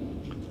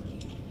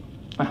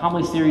 My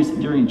homily series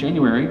during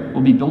January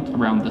will be built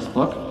around this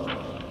book,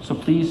 so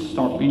please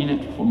start reading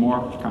it for more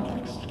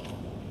context.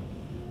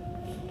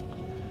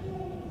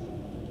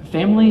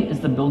 Family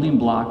is the building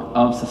block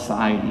of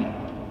society,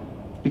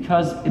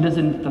 because it is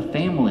in the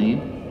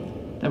family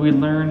that we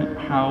learn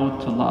how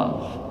to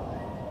love.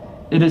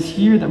 It is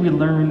here that we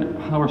learn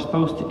how we're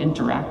supposed to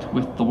interact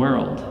with the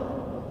world.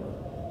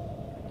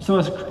 So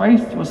as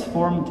Christ was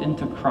formed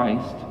into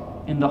Christ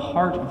in the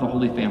heart of the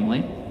Holy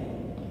Family,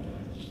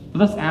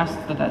 let us ask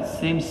that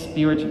same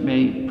Spirit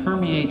may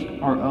permeate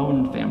our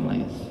own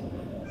families,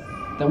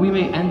 that we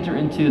may enter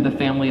into the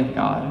family of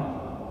God,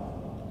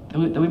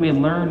 that we may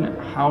learn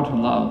how to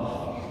love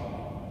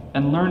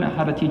and learn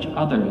how to teach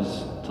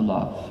others to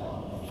love.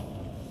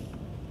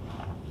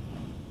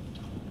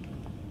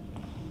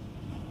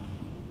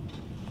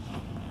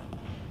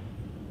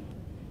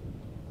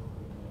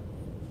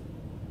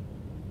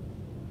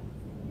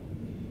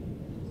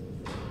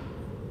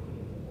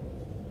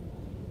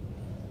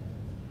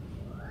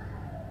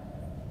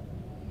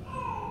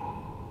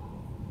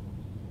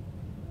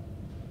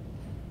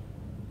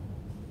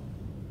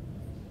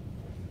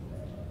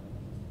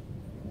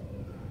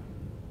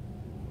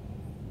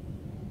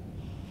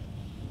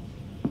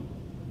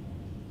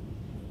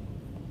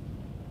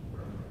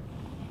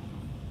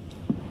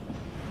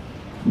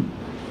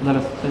 Let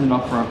us send it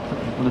off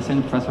for the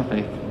same profess our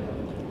faith.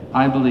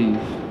 I believe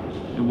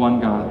in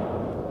one God,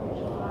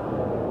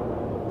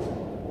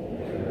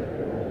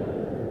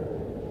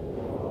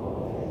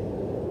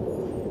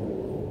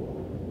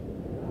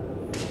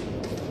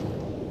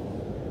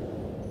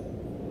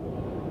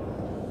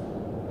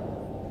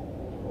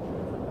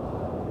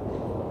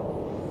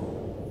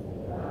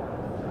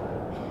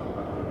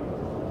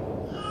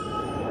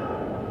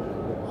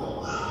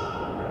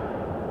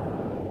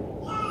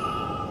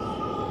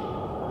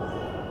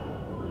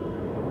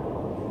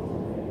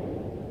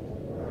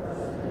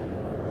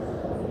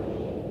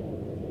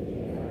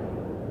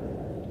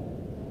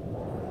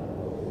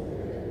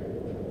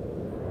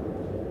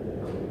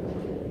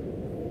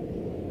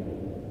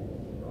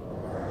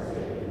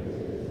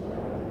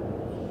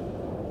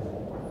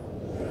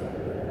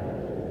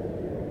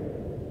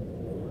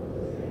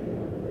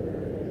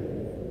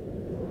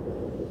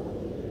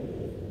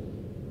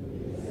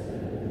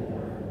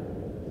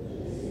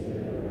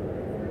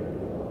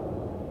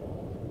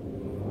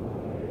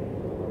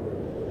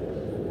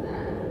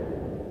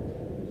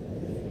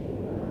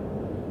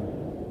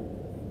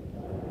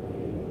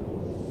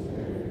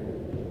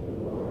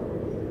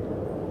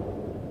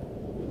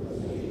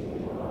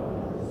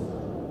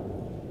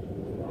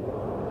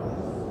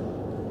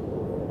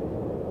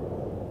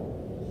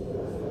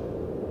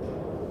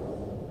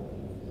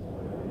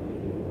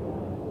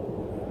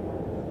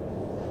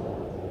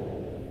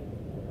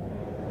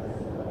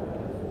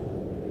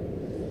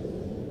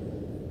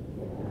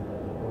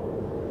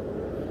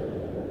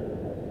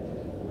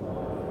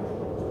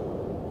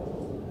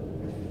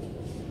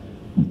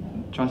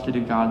 trusted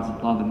in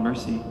God's love and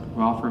mercy,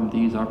 we offer him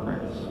these our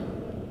prayers.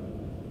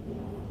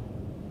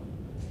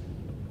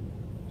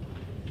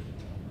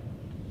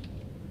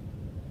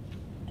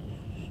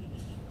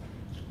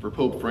 For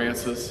Pope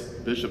Francis,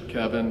 Bishop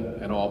Kevin,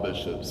 and all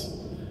bishops,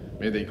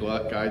 may they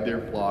guide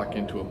their flock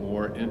into a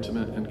more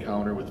intimate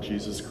encounter with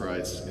Jesus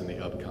Christ in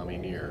the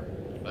upcoming year.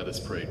 Let us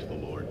pray to the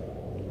Lord.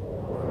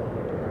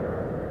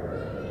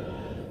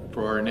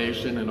 For our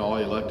nation and all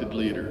elected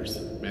leaders,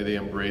 may they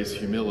embrace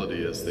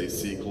humility as they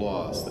seek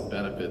laws that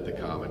benefit the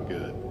common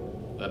good.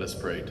 Let us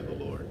pray to the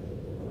Lord.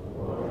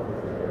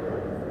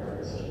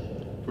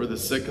 For the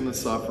sick and the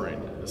suffering,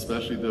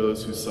 especially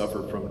those who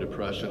suffer from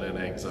depression and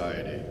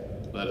anxiety,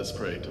 let us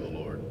pray to the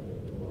Lord.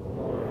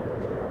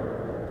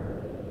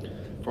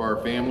 For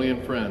our family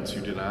and friends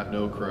who do not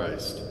know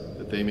Christ,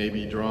 that they may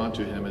be drawn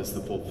to him as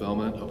the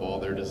fulfillment of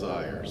all their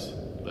desires,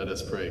 let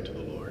us pray to the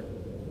Lord.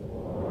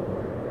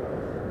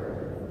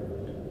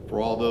 For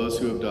all those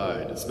who have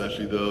died,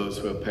 especially those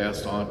who have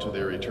passed on to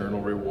their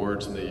eternal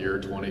rewards in the year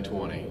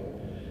 2020,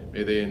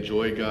 may they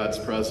enjoy God's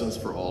presence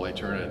for all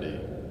eternity.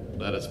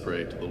 Let us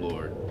pray to the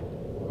Lord.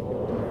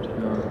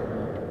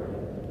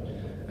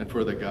 And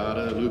for the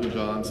Gada,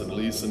 Lubijans, and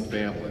Leeson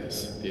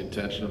families, the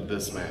intention of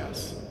this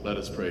Mass, let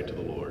us pray to the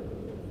Lord.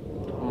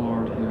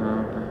 Lord, hear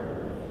our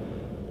prayer.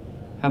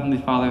 Heavenly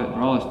Father,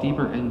 draw us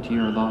deeper into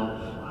your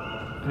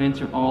love, and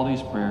answer all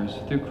these prayers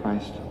through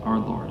Christ our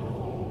Lord.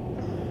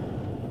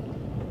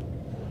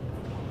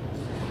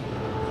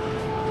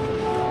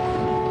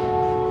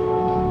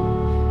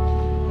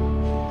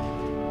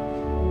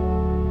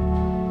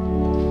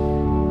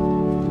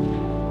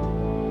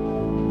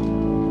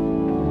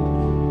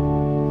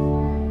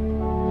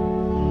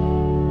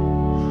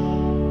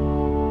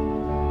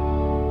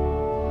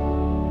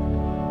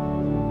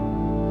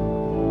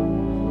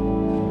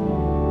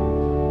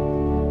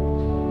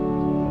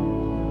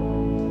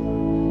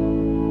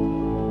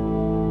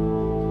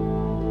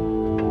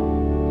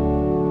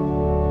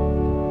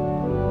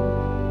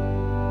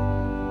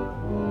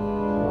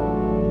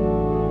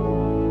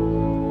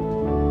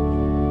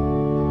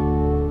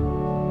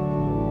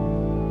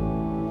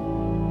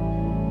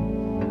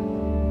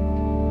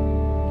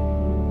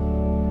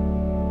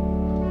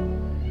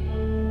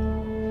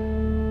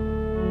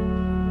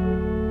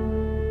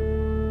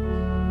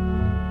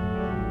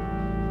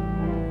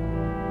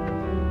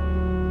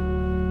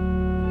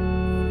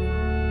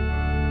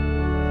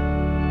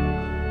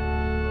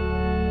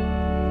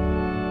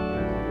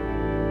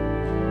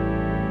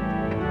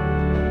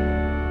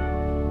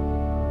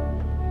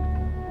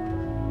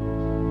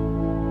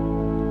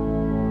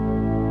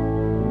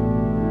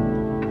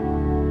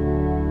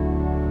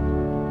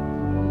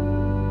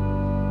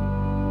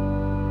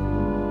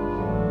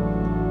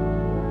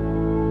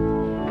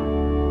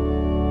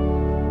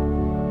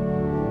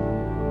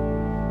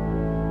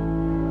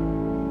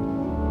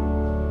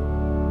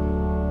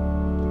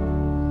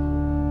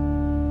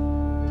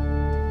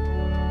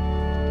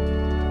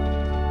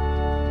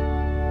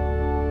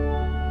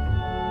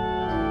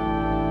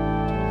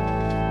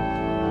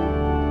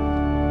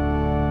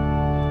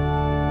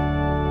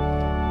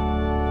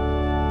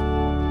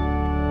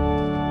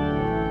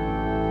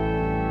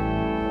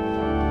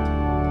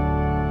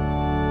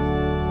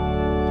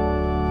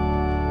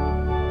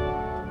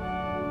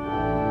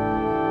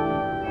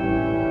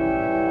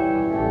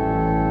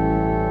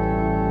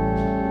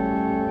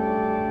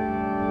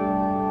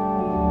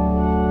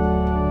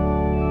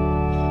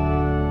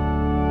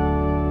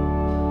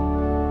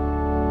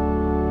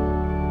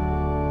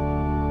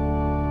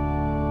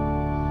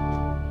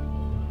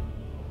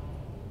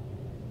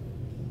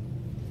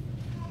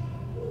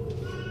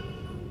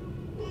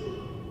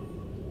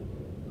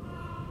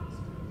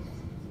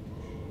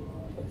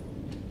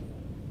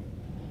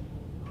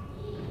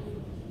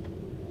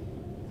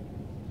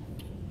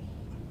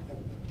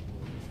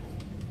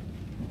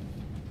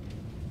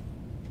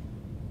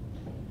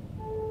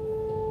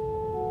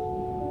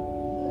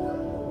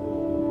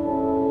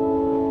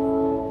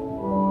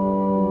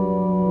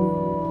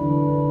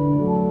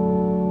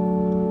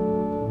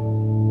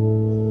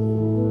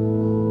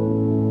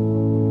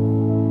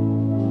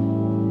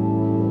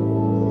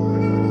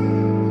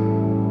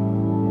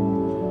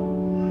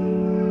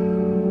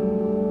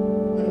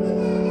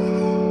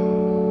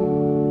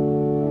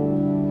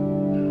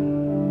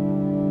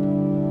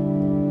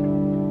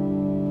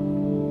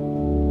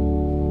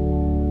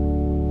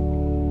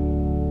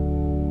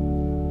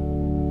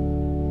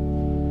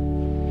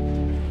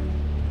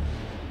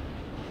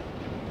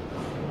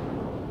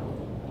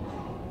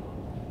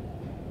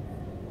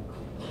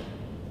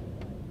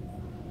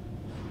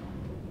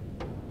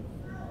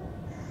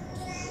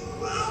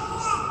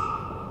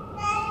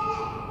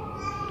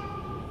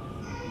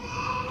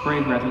 Pray,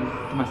 brethren,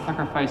 that my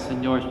sacrifice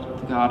and yours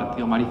to God,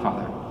 the Almighty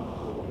Father.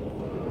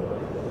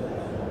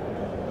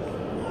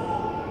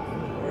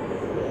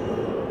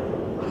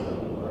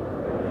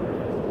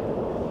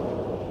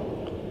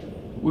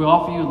 We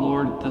offer you,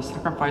 Lord, the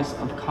sacrifice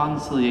of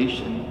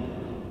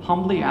conciliation,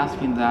 humbly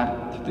asking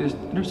that, through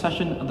the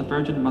intercession of the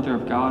Virgin Mother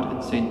of God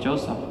and Saint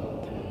Joseph,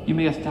 you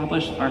may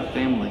establish our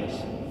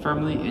families,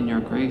 firmly in your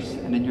grace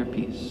and in your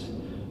peace.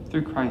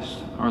 Through Christ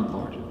our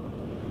Lord.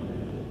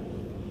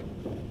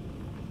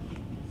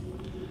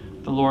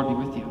 The Lord be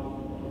with you.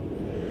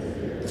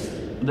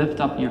 Lift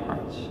up your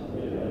hearts.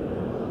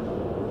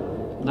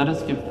 Let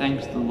us give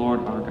thanks to the Lord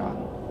our God.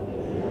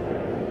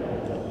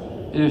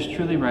 It is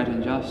truly right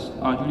and just,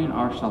 our duty and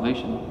our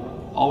salvation,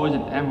 always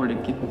and ever to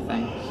give him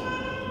thanks.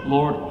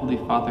 Lord, Holy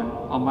Father,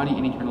 Almighty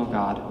and eternal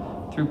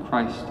God, through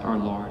Christ our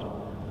Lord.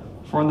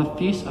 For in the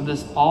feast of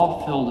this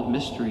all-filled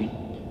mystery,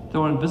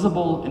 though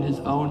invisible in his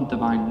own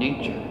divine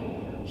nature,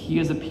 he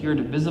has appeared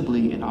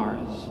visibly in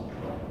ours.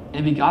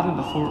 And begotten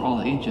before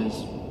all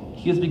ages,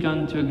 he has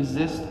begun to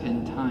exist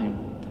in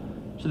time,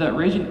 so that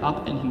raising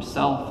up in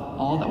himself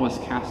all that was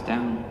cast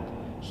down,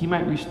 he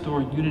might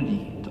restore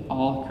unity to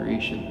all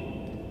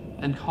creation,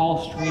 and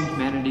call strange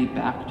humanity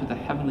back to the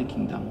heavenly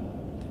kingdom.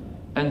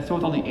 And so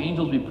with all the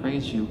angels we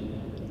praise you,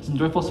 as in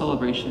joyful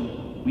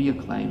celebration we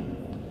acclaim,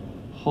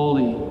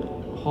 Holy,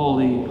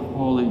 holy,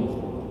 holy,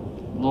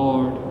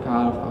 Lord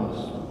God of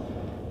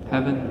hosts,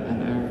 heaven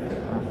and earth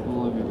are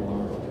full of your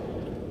glory.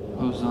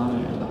 Hosanna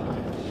in the highest.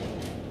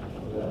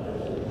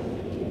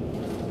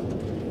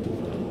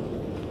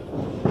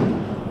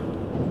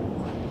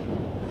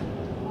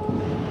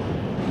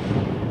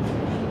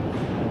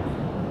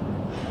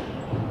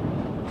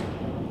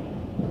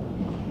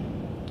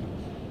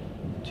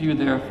 To you,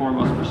 therefore,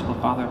 most merciful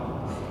Father,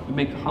 we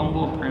make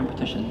humble prayer and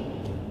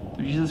petition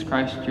through Jesus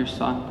Christ, your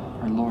Son,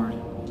 our Lord,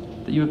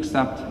 that you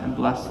accept and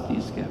bless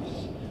these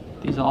gifts,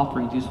 these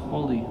offerings, these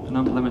holy and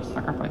unblemished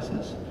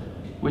sacrifices,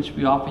 which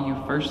we offer you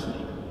firstly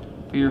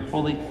for your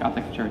holy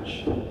Catholic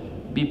Church.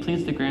 Be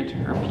pleased to grant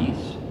her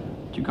peace,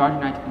 to guard,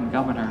 unite, and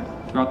govern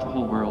her throughout the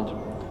whole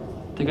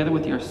world. Together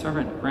with your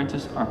servant,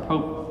 Francis, our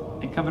Pope,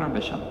 and Kevin, our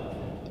Bishop,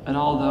 and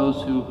all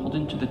those who hold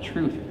into the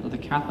truth of the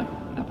Catholic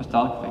and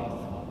Apostolic faith.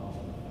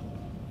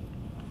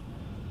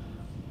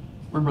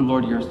 Remember,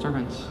 Lord, your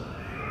servants,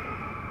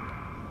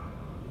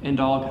 and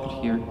all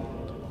gathered here,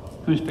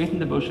 whose faith and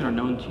devotion are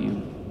known to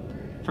you.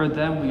 For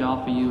them we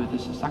offer you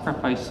this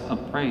sacrifice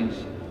of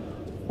praise,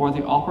 or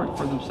they offer it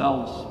for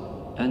themselves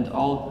and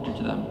all who do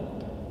to them,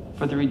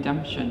 for the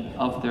redemption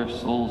of their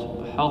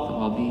souls, health and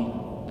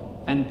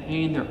well-being, and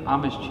paying their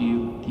homage to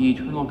you, the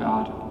eternal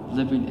God,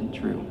 living and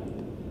true.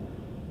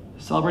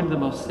 Celebrating the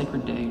most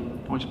sacred day,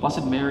 in which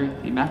Blessed Mary,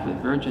 the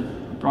Immaculate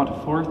Virgin,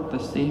 brought forth the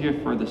Savior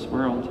for this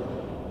world,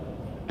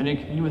 and in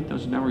communion with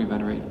those who now we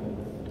venerate,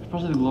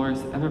 especially the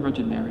glorious ever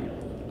Virgin Mary,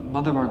 the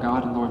Mother of our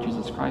God and Lord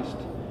Jesus Christ,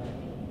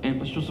 and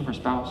Blessed Joseph, her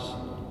spouse,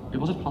 your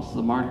blessed apostles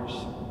and martyrs,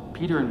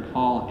 Peter and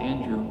Paul,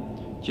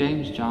 Andrew,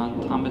 James,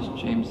 John, Thomas,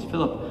 James,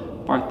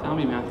 Philip,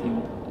 Bartholomew,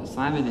 Matthew,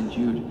 Simon and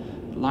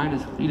Jude,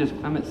 Linus, Cletus,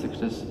 Clement,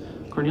 Sixtus,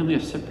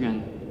 Cornelius,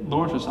 Cyprian,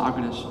 Lawrence,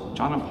 Agnes,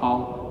 John and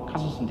Paul,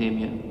 Costas and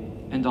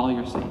Damian, and all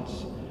your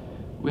saints.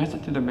 We ask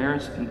that through their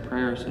merits and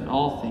prayers in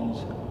all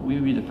things, we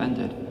be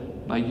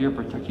defended by your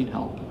protecting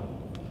help.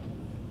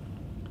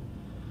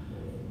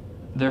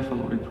 Therefore,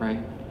 Lord, we pray,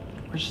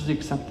 graciously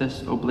accept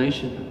this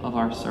oblation of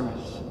our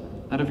service,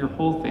 that of your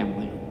whole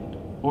family.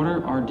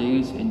 Order our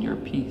days in your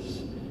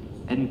peace,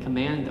 and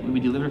command that we be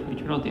delivered from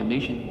eternal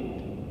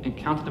damnation, and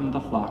count them in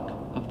the flock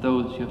of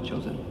those you have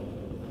chosen.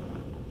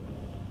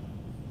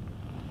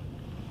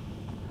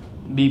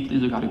 Be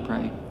pleased, O God, we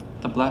pray,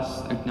 to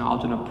bless,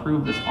 acknowledge, and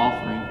approve this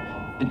offering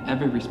in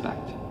every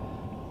respect.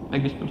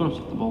 Make it spiritual and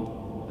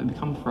acceptable, and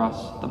become for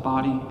us the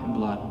body and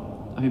blood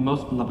of your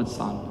most beloved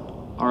Son,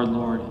 our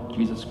Lord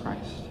Jesus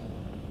Christ.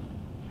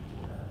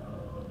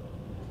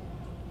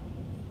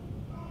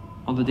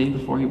 On the day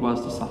before he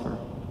was to suffer,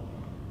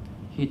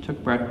 he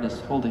took bread in his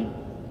holy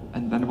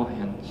and venerable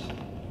hands,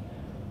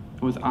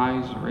 and with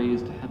eyes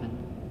raised to heaven,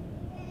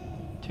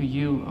 to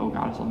you, O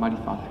God, Almighty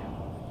Father,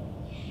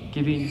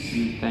 giving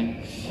you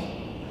thanks,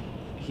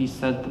 he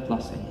said the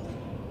blessing,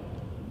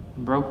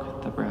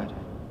 broke the bread,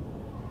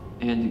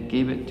 and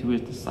gave it to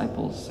his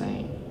disciples,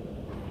 saying,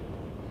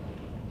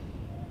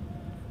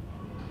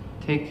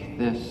 "Take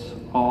this,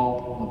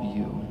 all of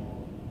you,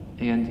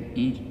 and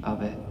eat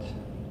of it.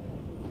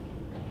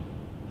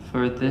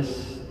 For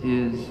this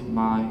is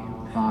my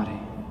body,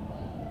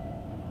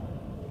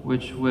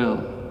 which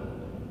will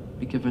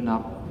be given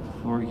up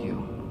for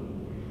you."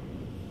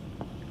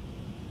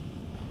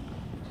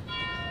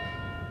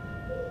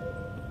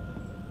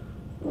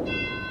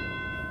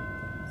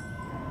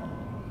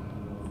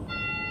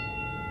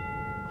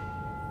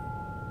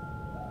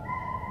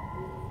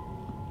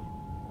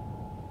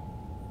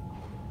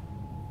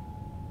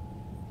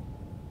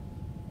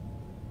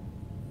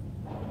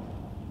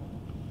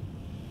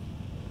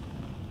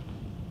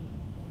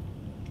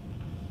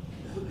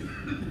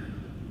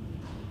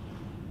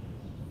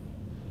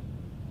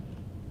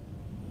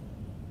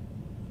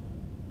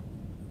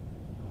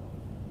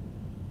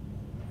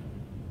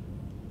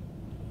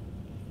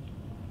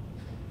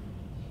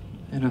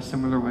 In a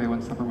similar way,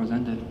 when supper was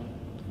ended,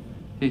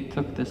 he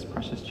took this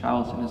precious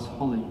chalice in his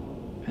holy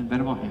and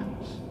venerable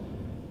hands,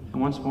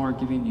 and once more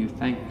giving you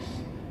thanks,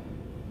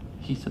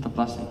 he said the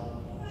blessing,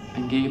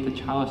 and gave the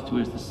chalice to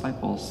his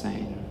disciples,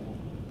 saying,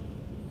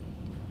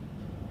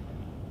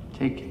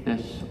 Take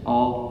this,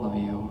 all of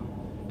you,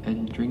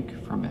 and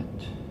drink from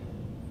it.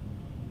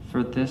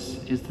 For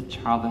this is the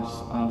chalice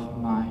of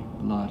my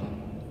blood,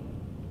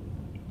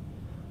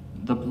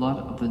 the blood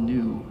of the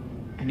new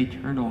and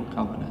eternal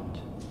covenant,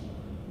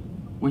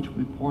 which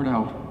we poured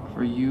out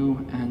for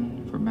you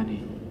and for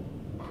many,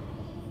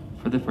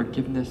 for the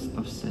forgiveness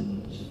of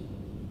sins.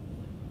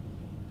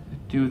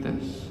 Do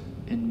this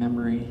in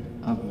memory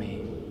of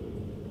me.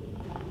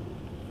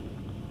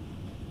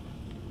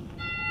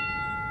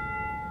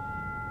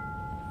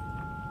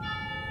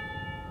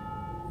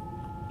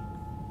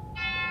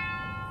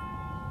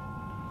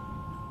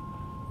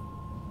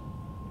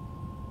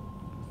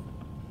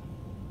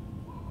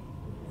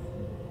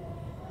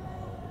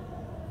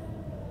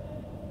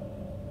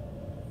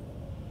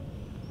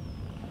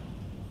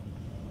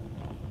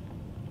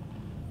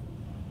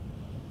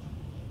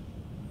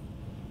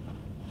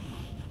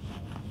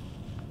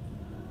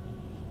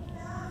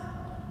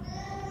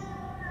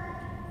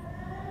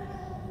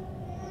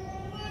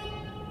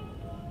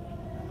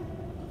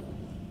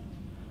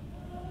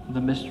 The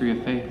mystery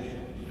of faith.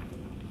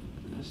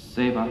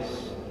 Save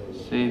us,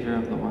 Savior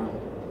of the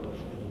world.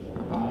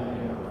 For by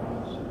your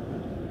cross,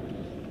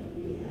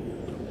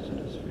 set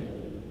us free.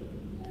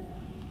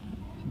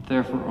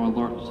 Therefore, O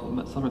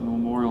Lord, celebrate the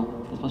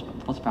memorial of the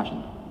blessed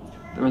passion,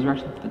 the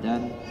resurrection of the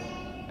dead,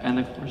 and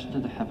the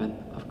accession to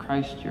heaven of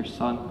Christ, your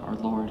Son, our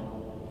Lord.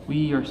 We,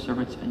 your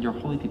servants and your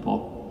holy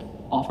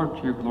people, offer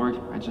to your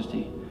glorious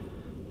majesty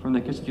from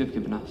the gifts you have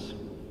given us,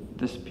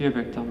 this pure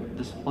victim,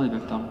 this holy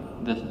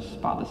victim, this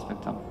spotless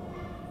victim,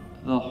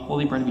 the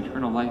holy bread of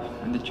eternal life,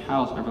 and the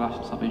chalice of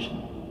everlasting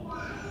salvation.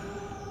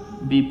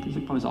 Be pleased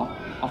upon these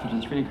offered to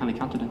this reading kindly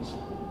countenance,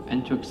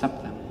 and to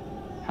accept them,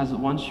 as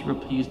once you were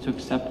pleased to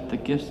accept the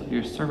gifts of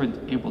your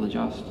servant Abel the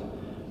just,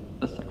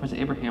 the sacrifice of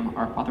Abraham,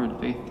 our father in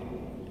faith,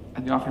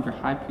 and the offering of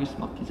your high priest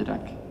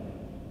Melchizedek,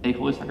 a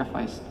holy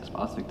sacrifice, a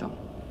spotless victim.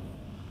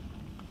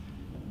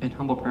 In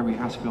humble prayer we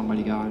ask you,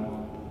 Almighty God,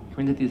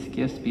 grant that these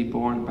gifts be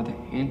borne by the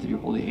hands of your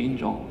holy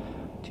angel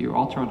to your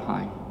altar on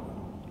high,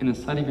 in the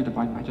sight of your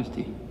divine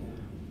majesty,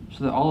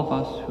 so that all of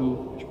us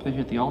who participate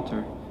at the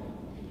altar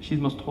see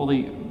the most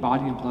holy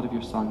body and blood of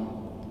your Son,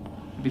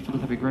 and be filled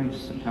with every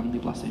grace and heavenly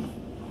blessing.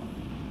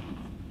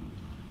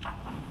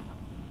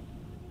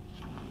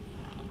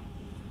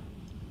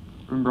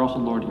 Remember also,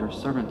 Lord, your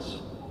servants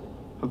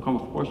who have come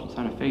before us with the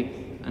sign of faith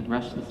and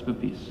rest in the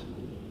smooth peace.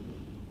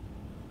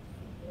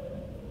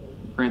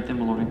 Grant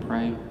them, O Lord, we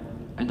pray,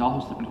 and all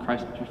who sleep in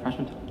Christ,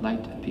 refreshment,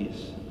 light, and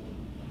peace.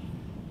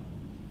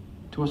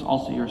 To us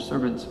also, your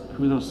servants,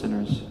 who those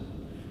sinners,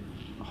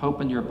 hope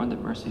in your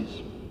abundant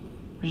mercies,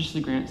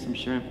 graciously grant some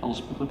share in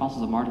fellowship with the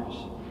apostles and martyrs,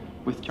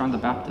 with John the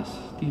Baptist,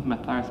 Stephen,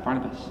 Matthias,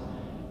 Barnabas,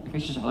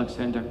 Ignatius,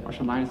 Alexander,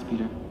 Marcellinus,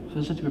 Peter,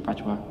 Felicity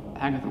Perpetua,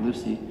 Agatha,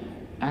 Lucy,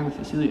 Agnes,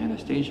 Cecilia,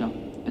 Anastasia,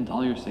 and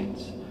all your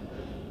saints.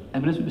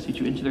 Admit us, we beseech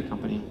you, into their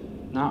company,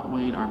 not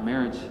weighing our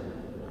merits,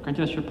 but grant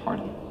us your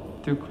pardon,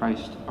 through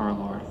Christ our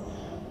Lord,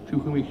 through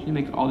whom we can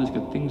make all these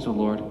good things, O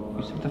Lord.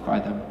 You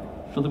sanctify them,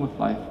 fill them with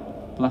life,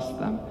 bless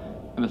them,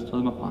 and bestow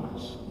them upon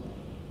us.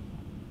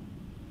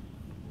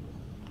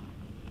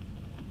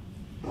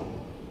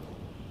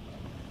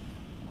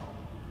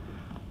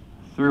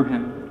 Through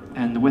him,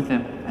 and with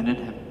him, and in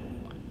him,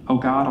 O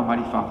God,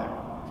 Almighty Father,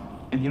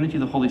 in the unity of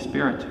the Holy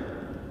Spirit,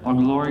 all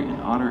glory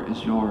and honor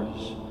is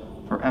yours,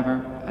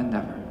 forever and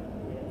ever.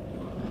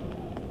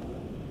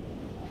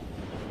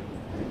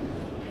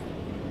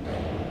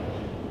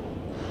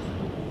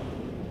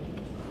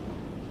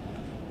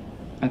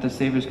 At the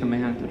Savior's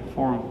command and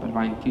informed by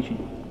divine teaching,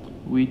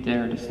 we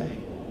dare to say,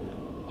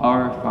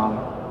 Our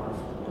Father,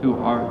 who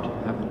art in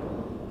heaven,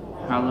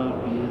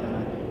 hallowed be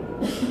thy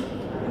name.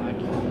 Thy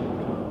kingdom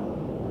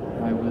come,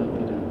 thy will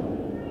be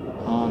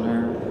done, on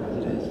earth as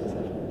it is in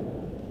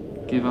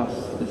heaven. Give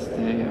us this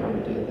day our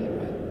daily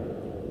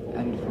bread,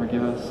 and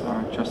forgive us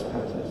our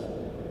trespasses,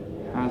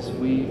 as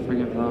we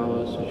forgive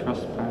those who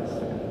trespass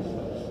against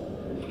us.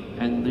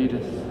 And lead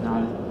us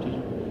not into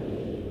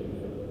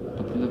temptation,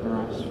 but deliver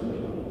us from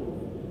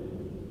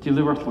evil.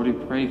 Deliver us, Lord, we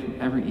pray,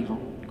 from every evil.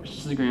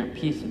 Graciously grant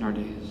peace in our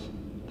days,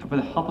 that by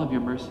the help of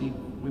your mercy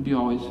we be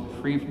always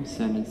free from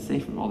sin and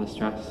safe from all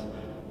distress,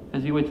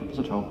 as we wait for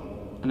such hope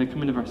and the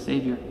coming of our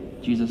Savior,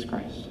 Jesus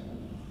Christ.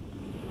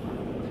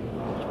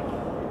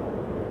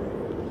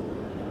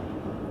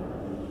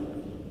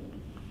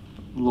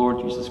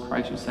 Lord Jesus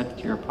Christ, who said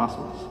to your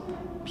apostles,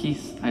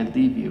 Peace I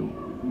leave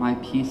you, my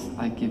peace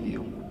I give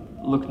you.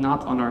 Look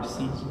not on our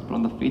sins, but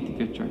on the faith of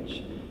your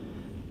church,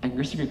 and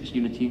graciously grant this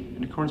unity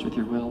in accordance with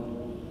your will,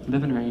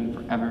 live and reign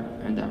forever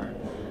and ever.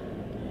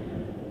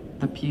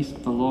 The peace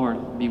of the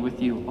Lord be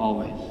with you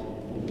always.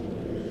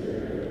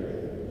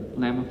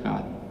 Lamb of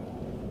God.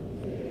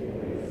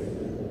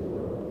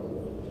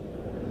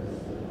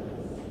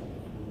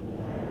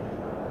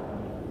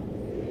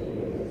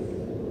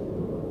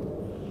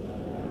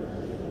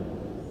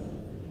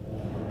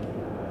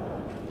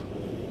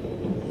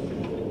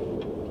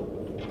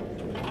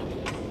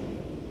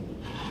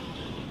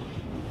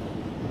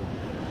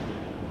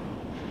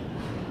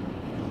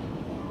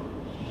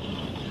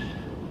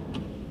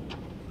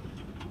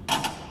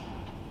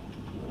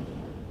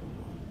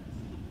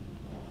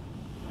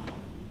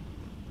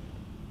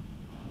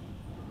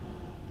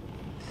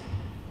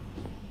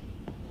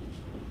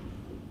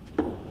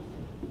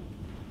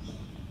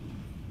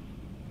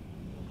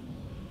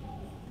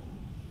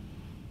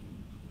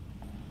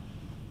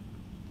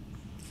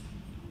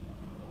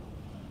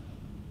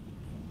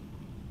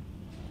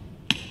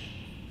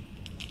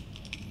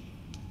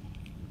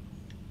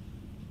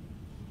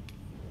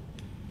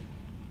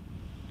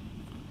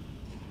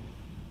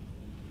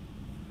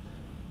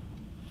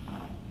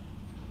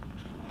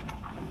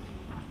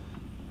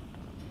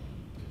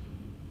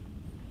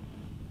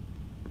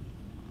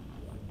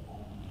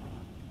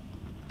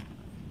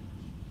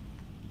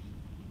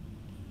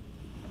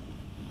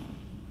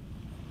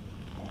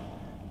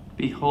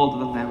 Behold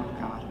the Lamb of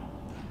God.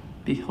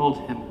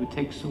 Behold him who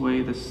takes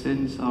away the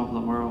sins of the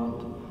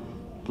world.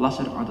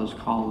 Blessed are those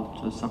called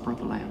to the supper of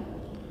the Lamb.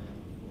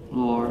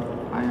 Lord,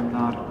 I am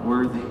not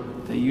worthy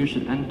that you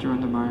should enter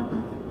under my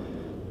roof,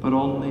 but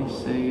only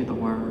say the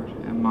word,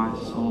 and my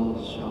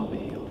soul shall be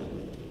healed.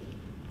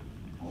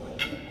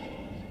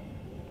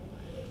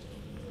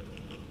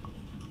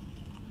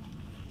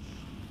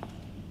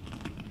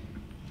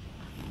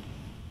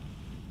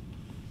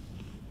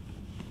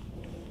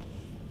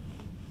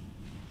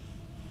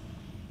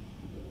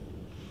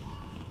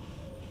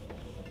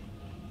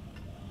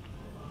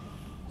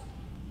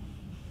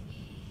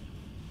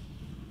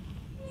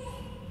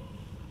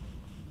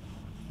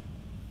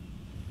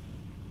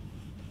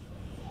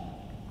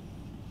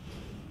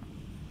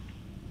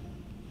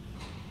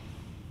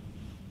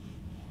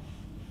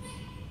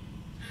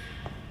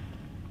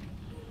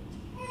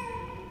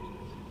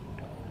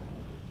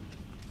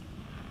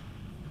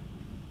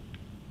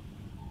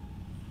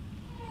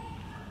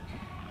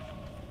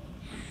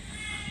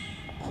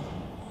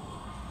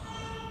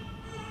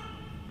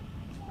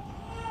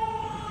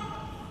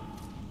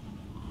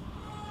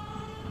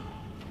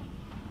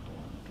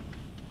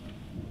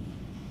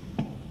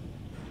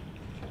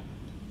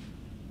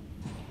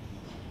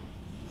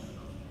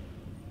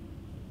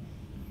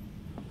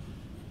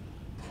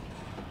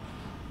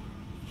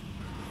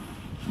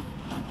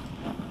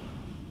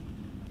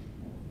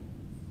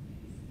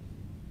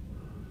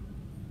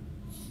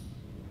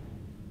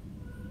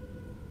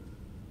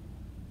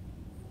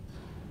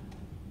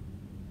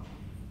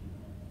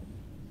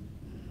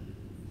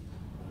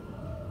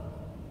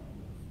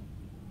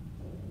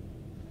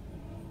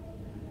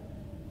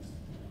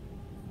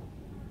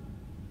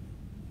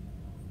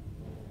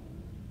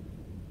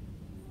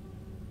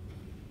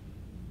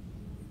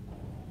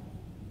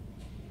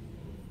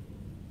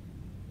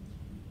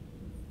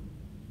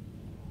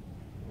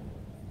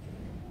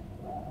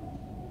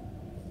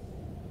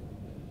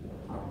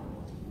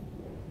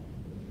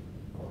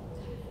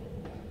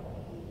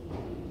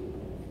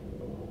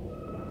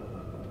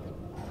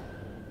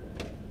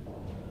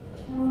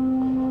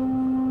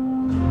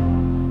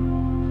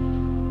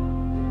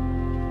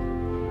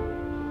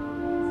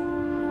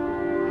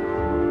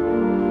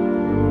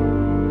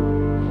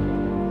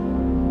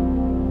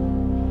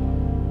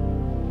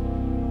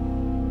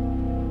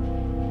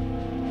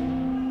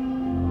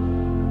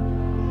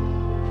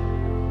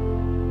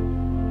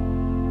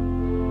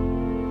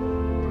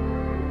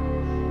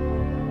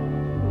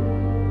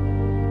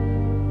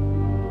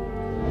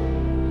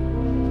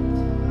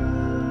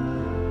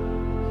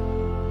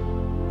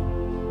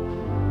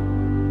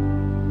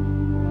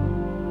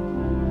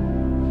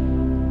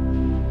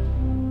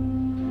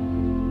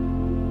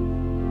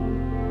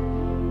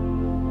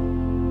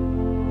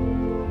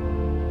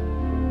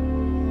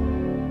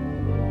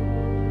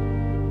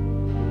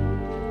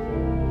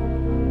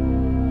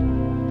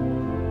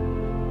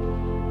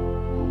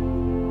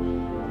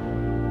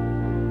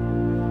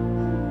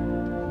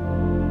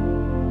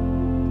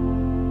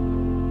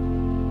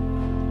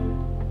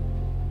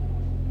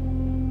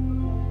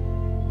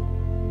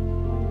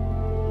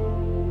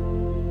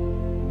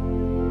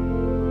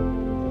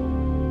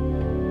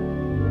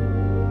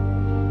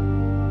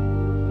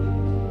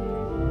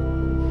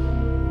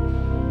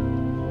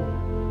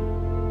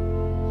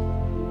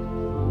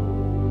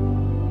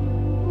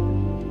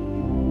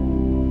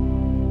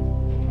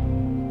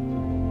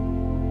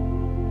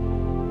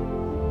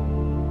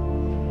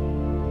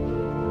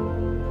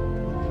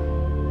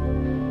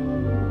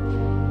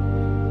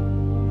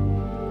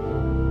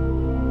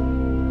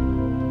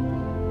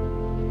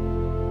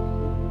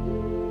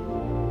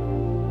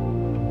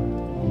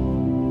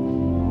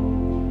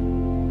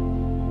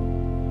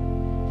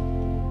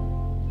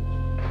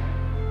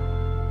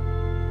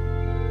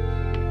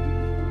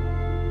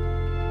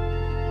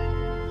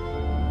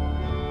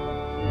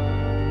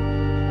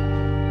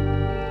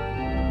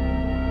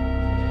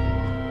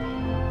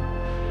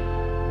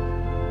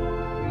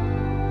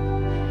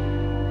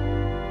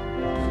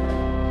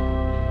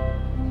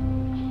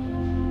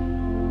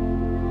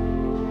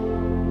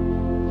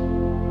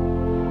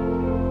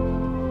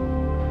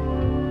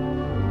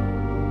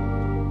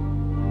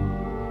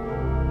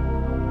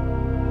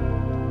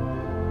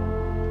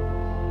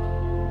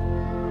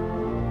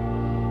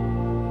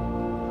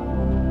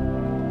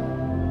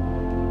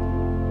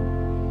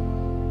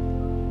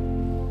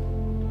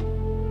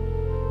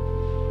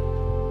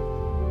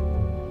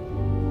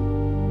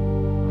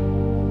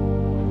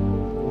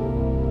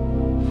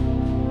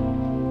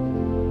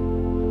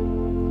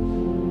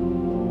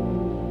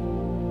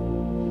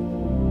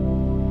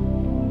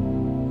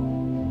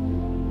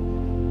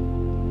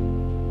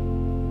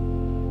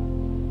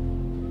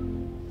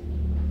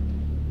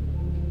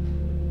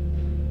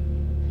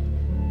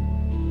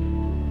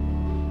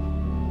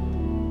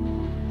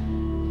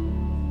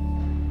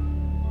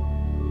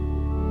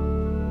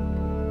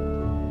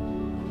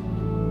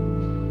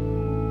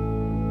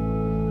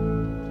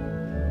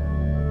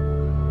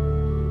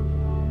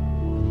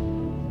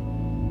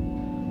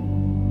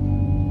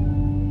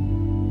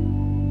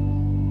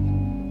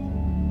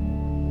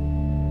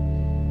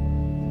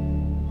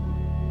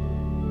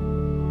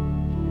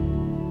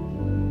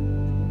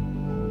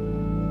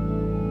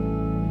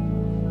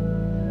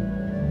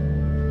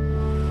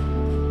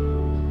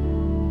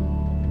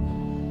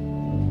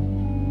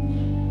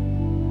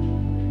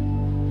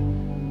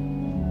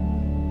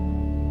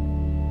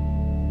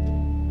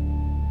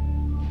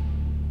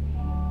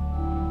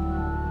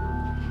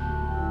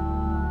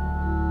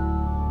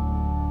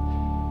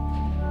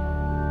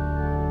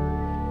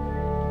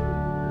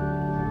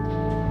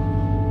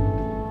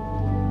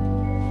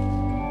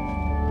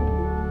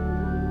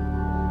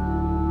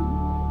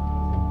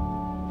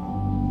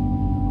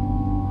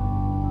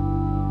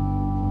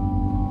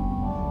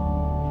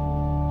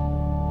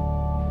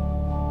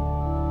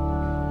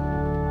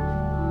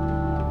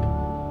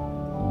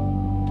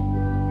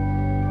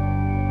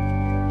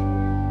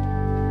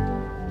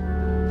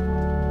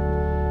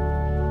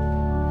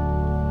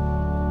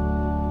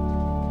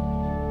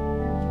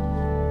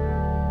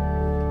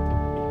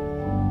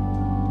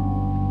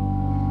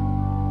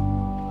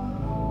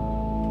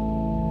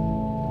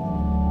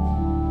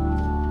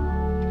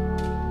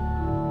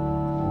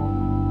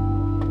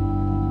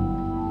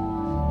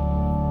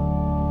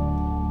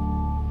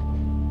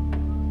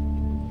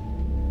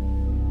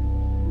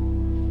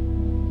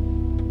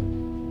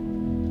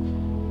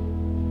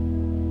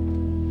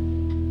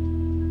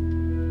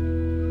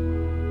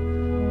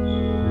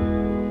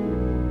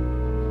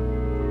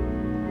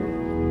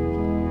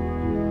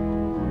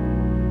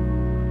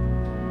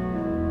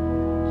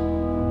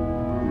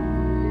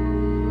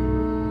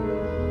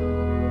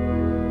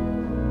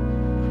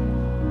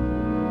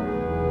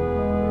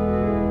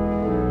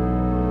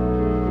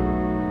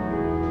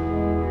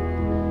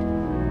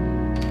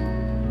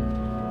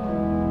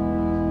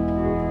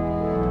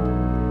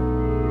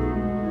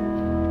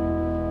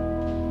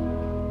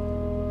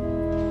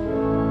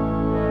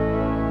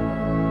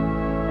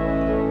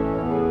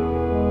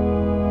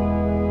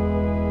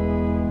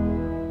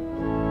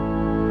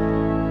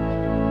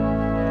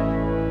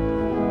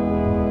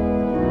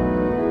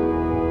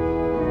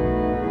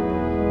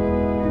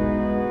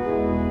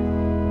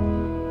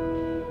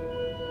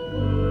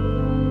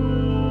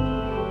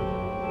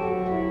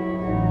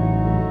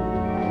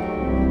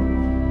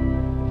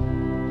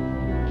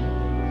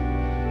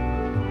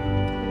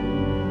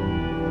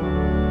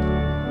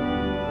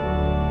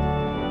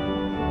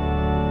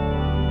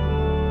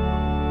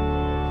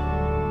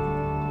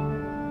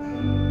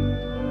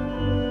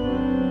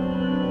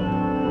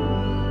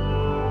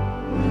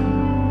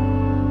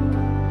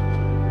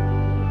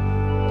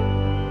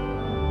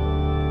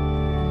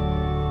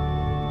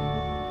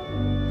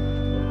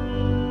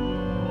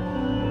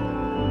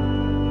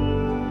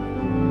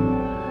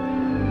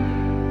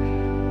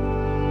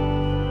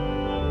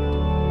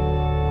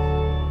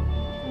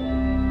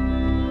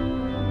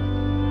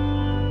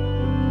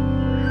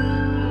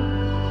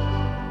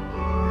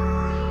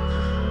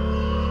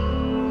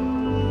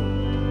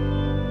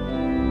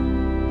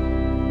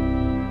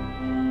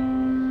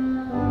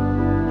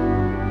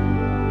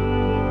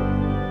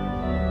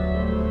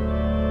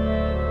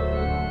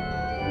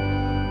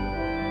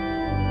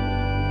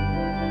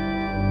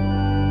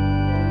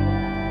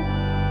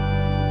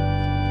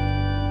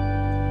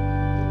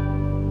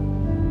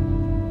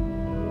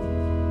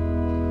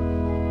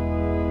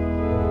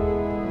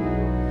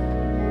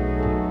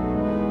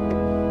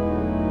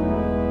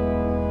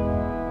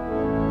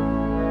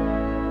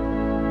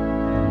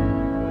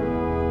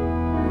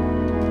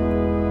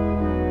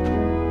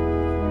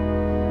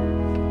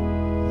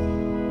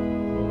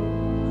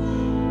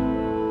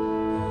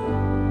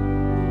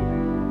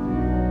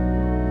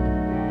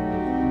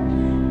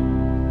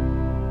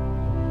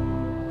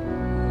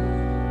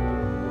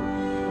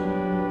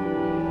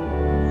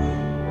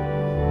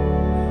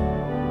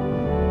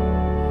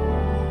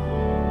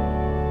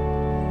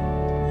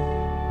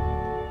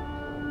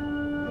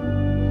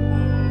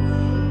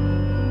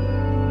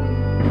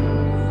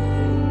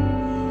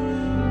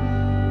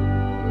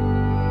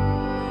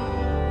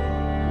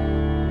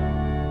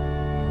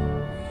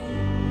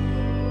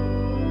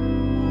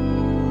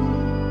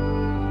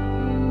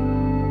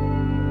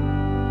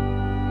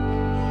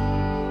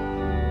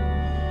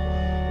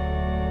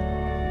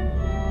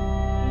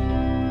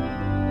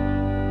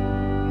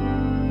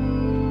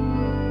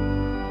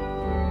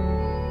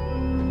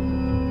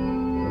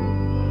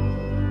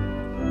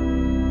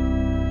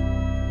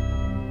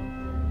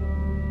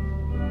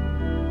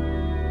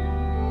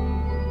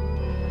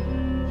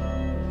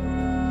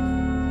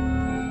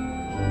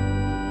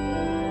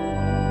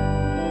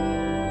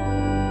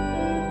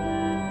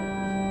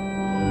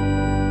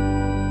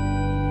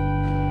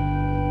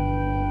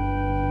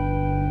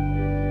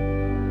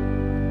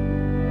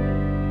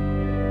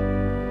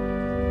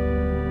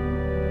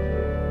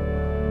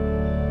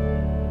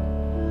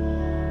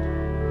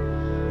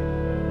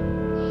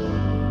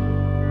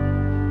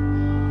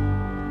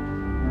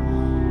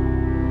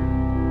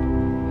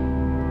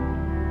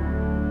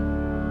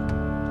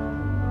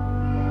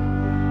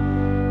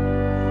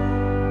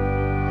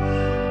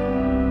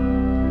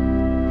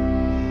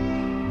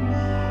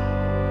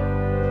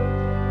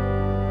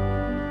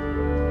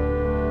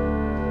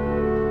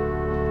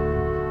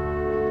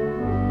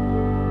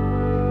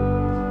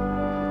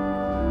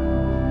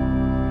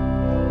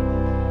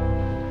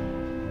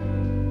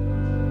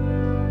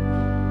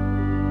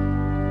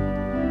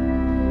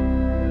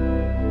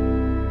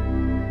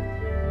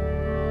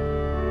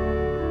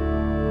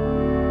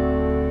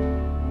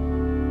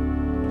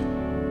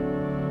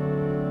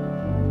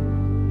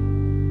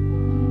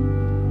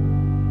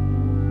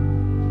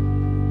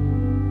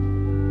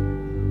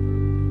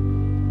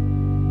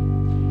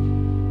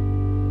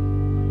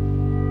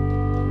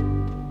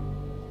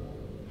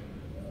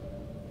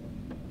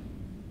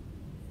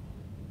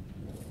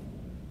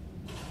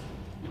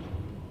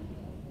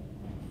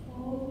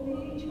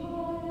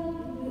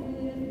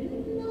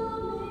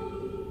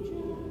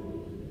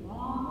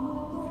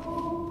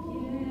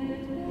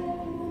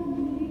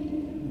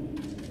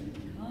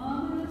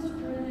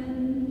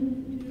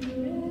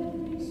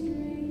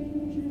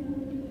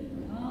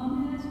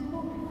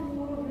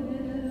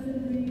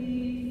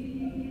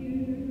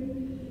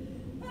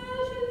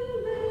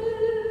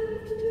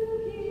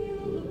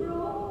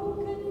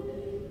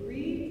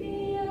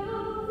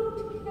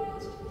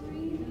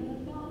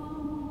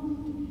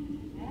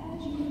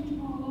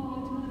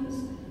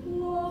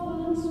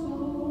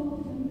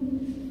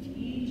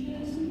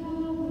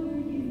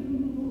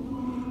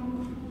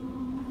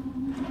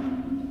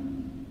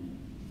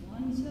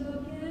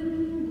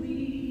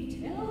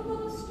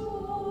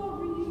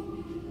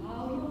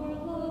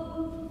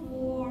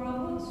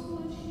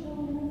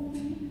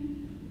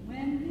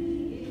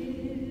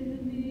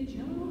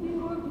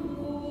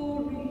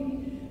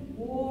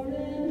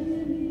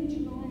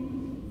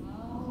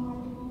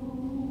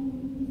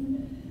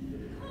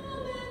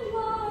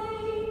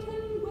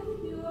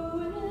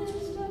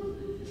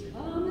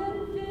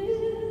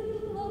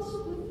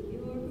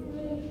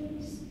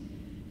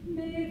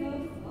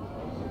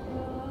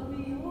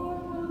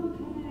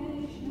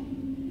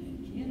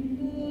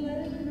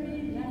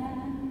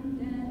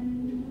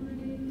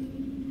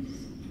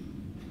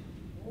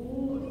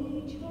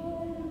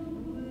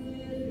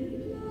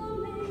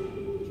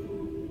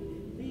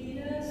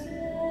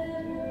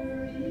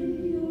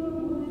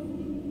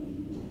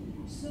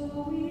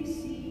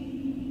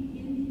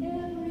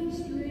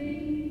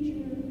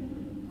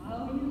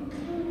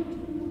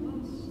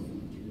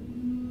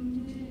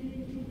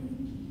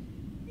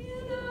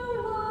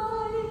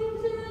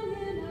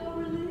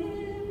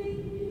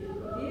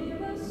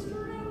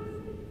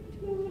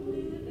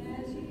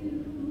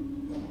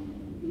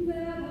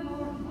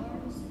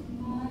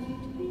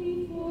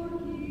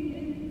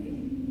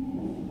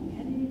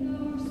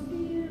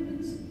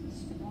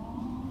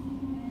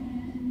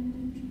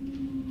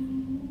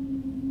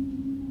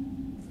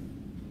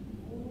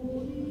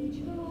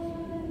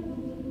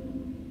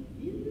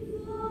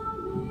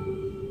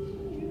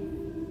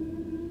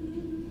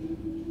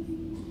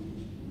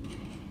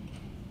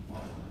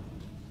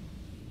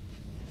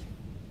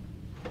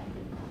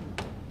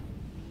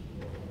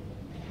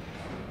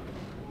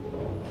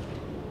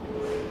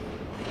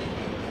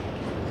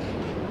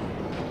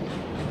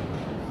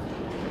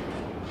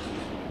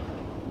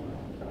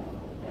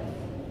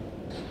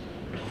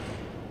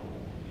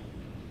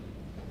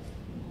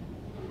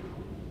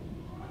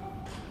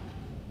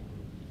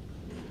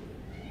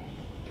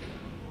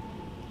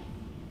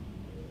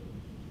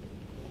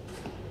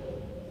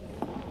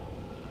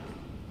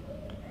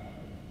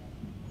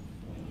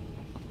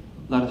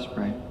 Let us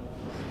pray.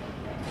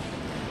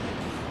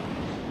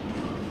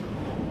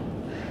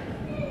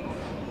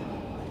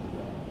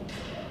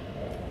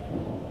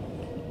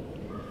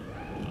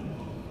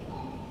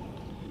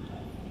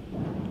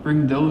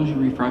 Bring those you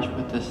refresh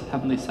with this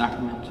heavenly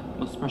sacrament,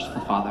 most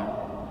merciful Father,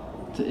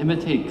 to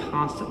imitate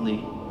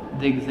constantly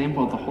the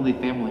example of the Holy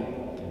Family,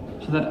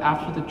 so that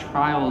after the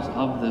trials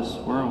of this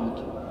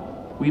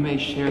world, we may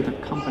share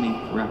their company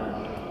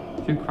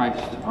forever, through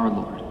Christ our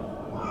Lord.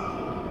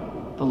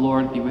 The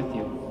Lord be with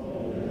you.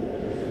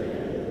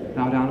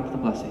 Bow down for the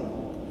blessing.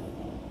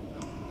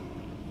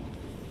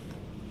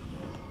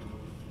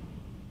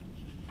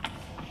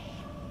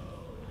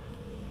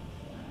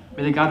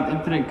 May the God of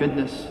infinite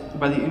goodness, who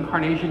by the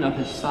incarnation of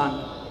his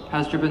Son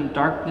has driven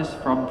darkness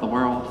from the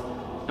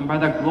world, and by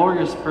that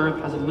glorious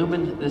birth has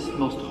illumined this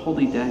most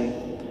holy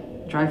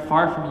day, drive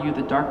far from you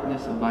the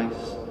darkness of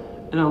vice,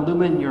 and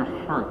illumine your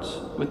hearts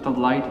with the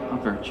light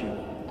of virtue.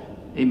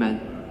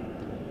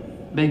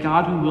 Amen. May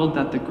God, who willed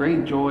that the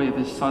great joy of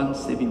his Son's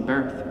saving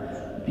birth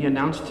be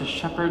announced to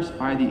shepherds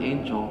by the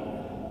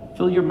angel,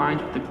 fill your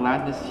mind with the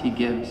gladness he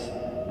gives,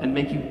 and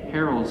make you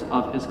heralds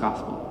of his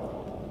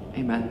gospel.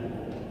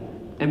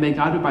 Amen. And may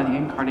God, who by the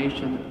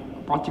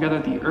incarnation brought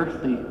together the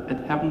earthly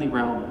and heavenly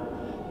realm,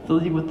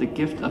 fill you with the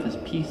gift of his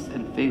peace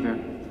and favor,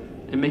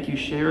 and make you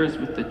sharers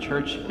with the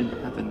church in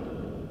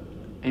heaven.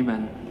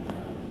 Amen.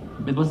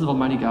 May the blessed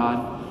Almighty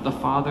God, the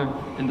Father,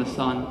 and the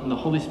Son, and the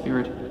Holy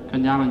Spirit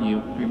come down on you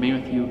and remain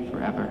with you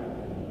forever.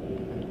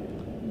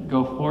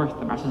 Go forth,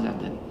 the Mass is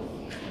ended.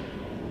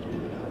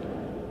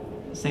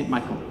 Saint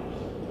Michael,